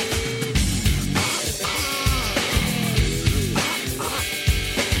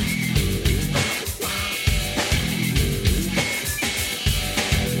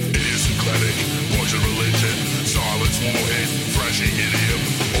 Idiosyncratic, poison religion, silence warhead, thrashing idiom,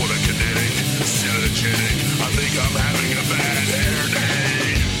 autokinetic, synergetic.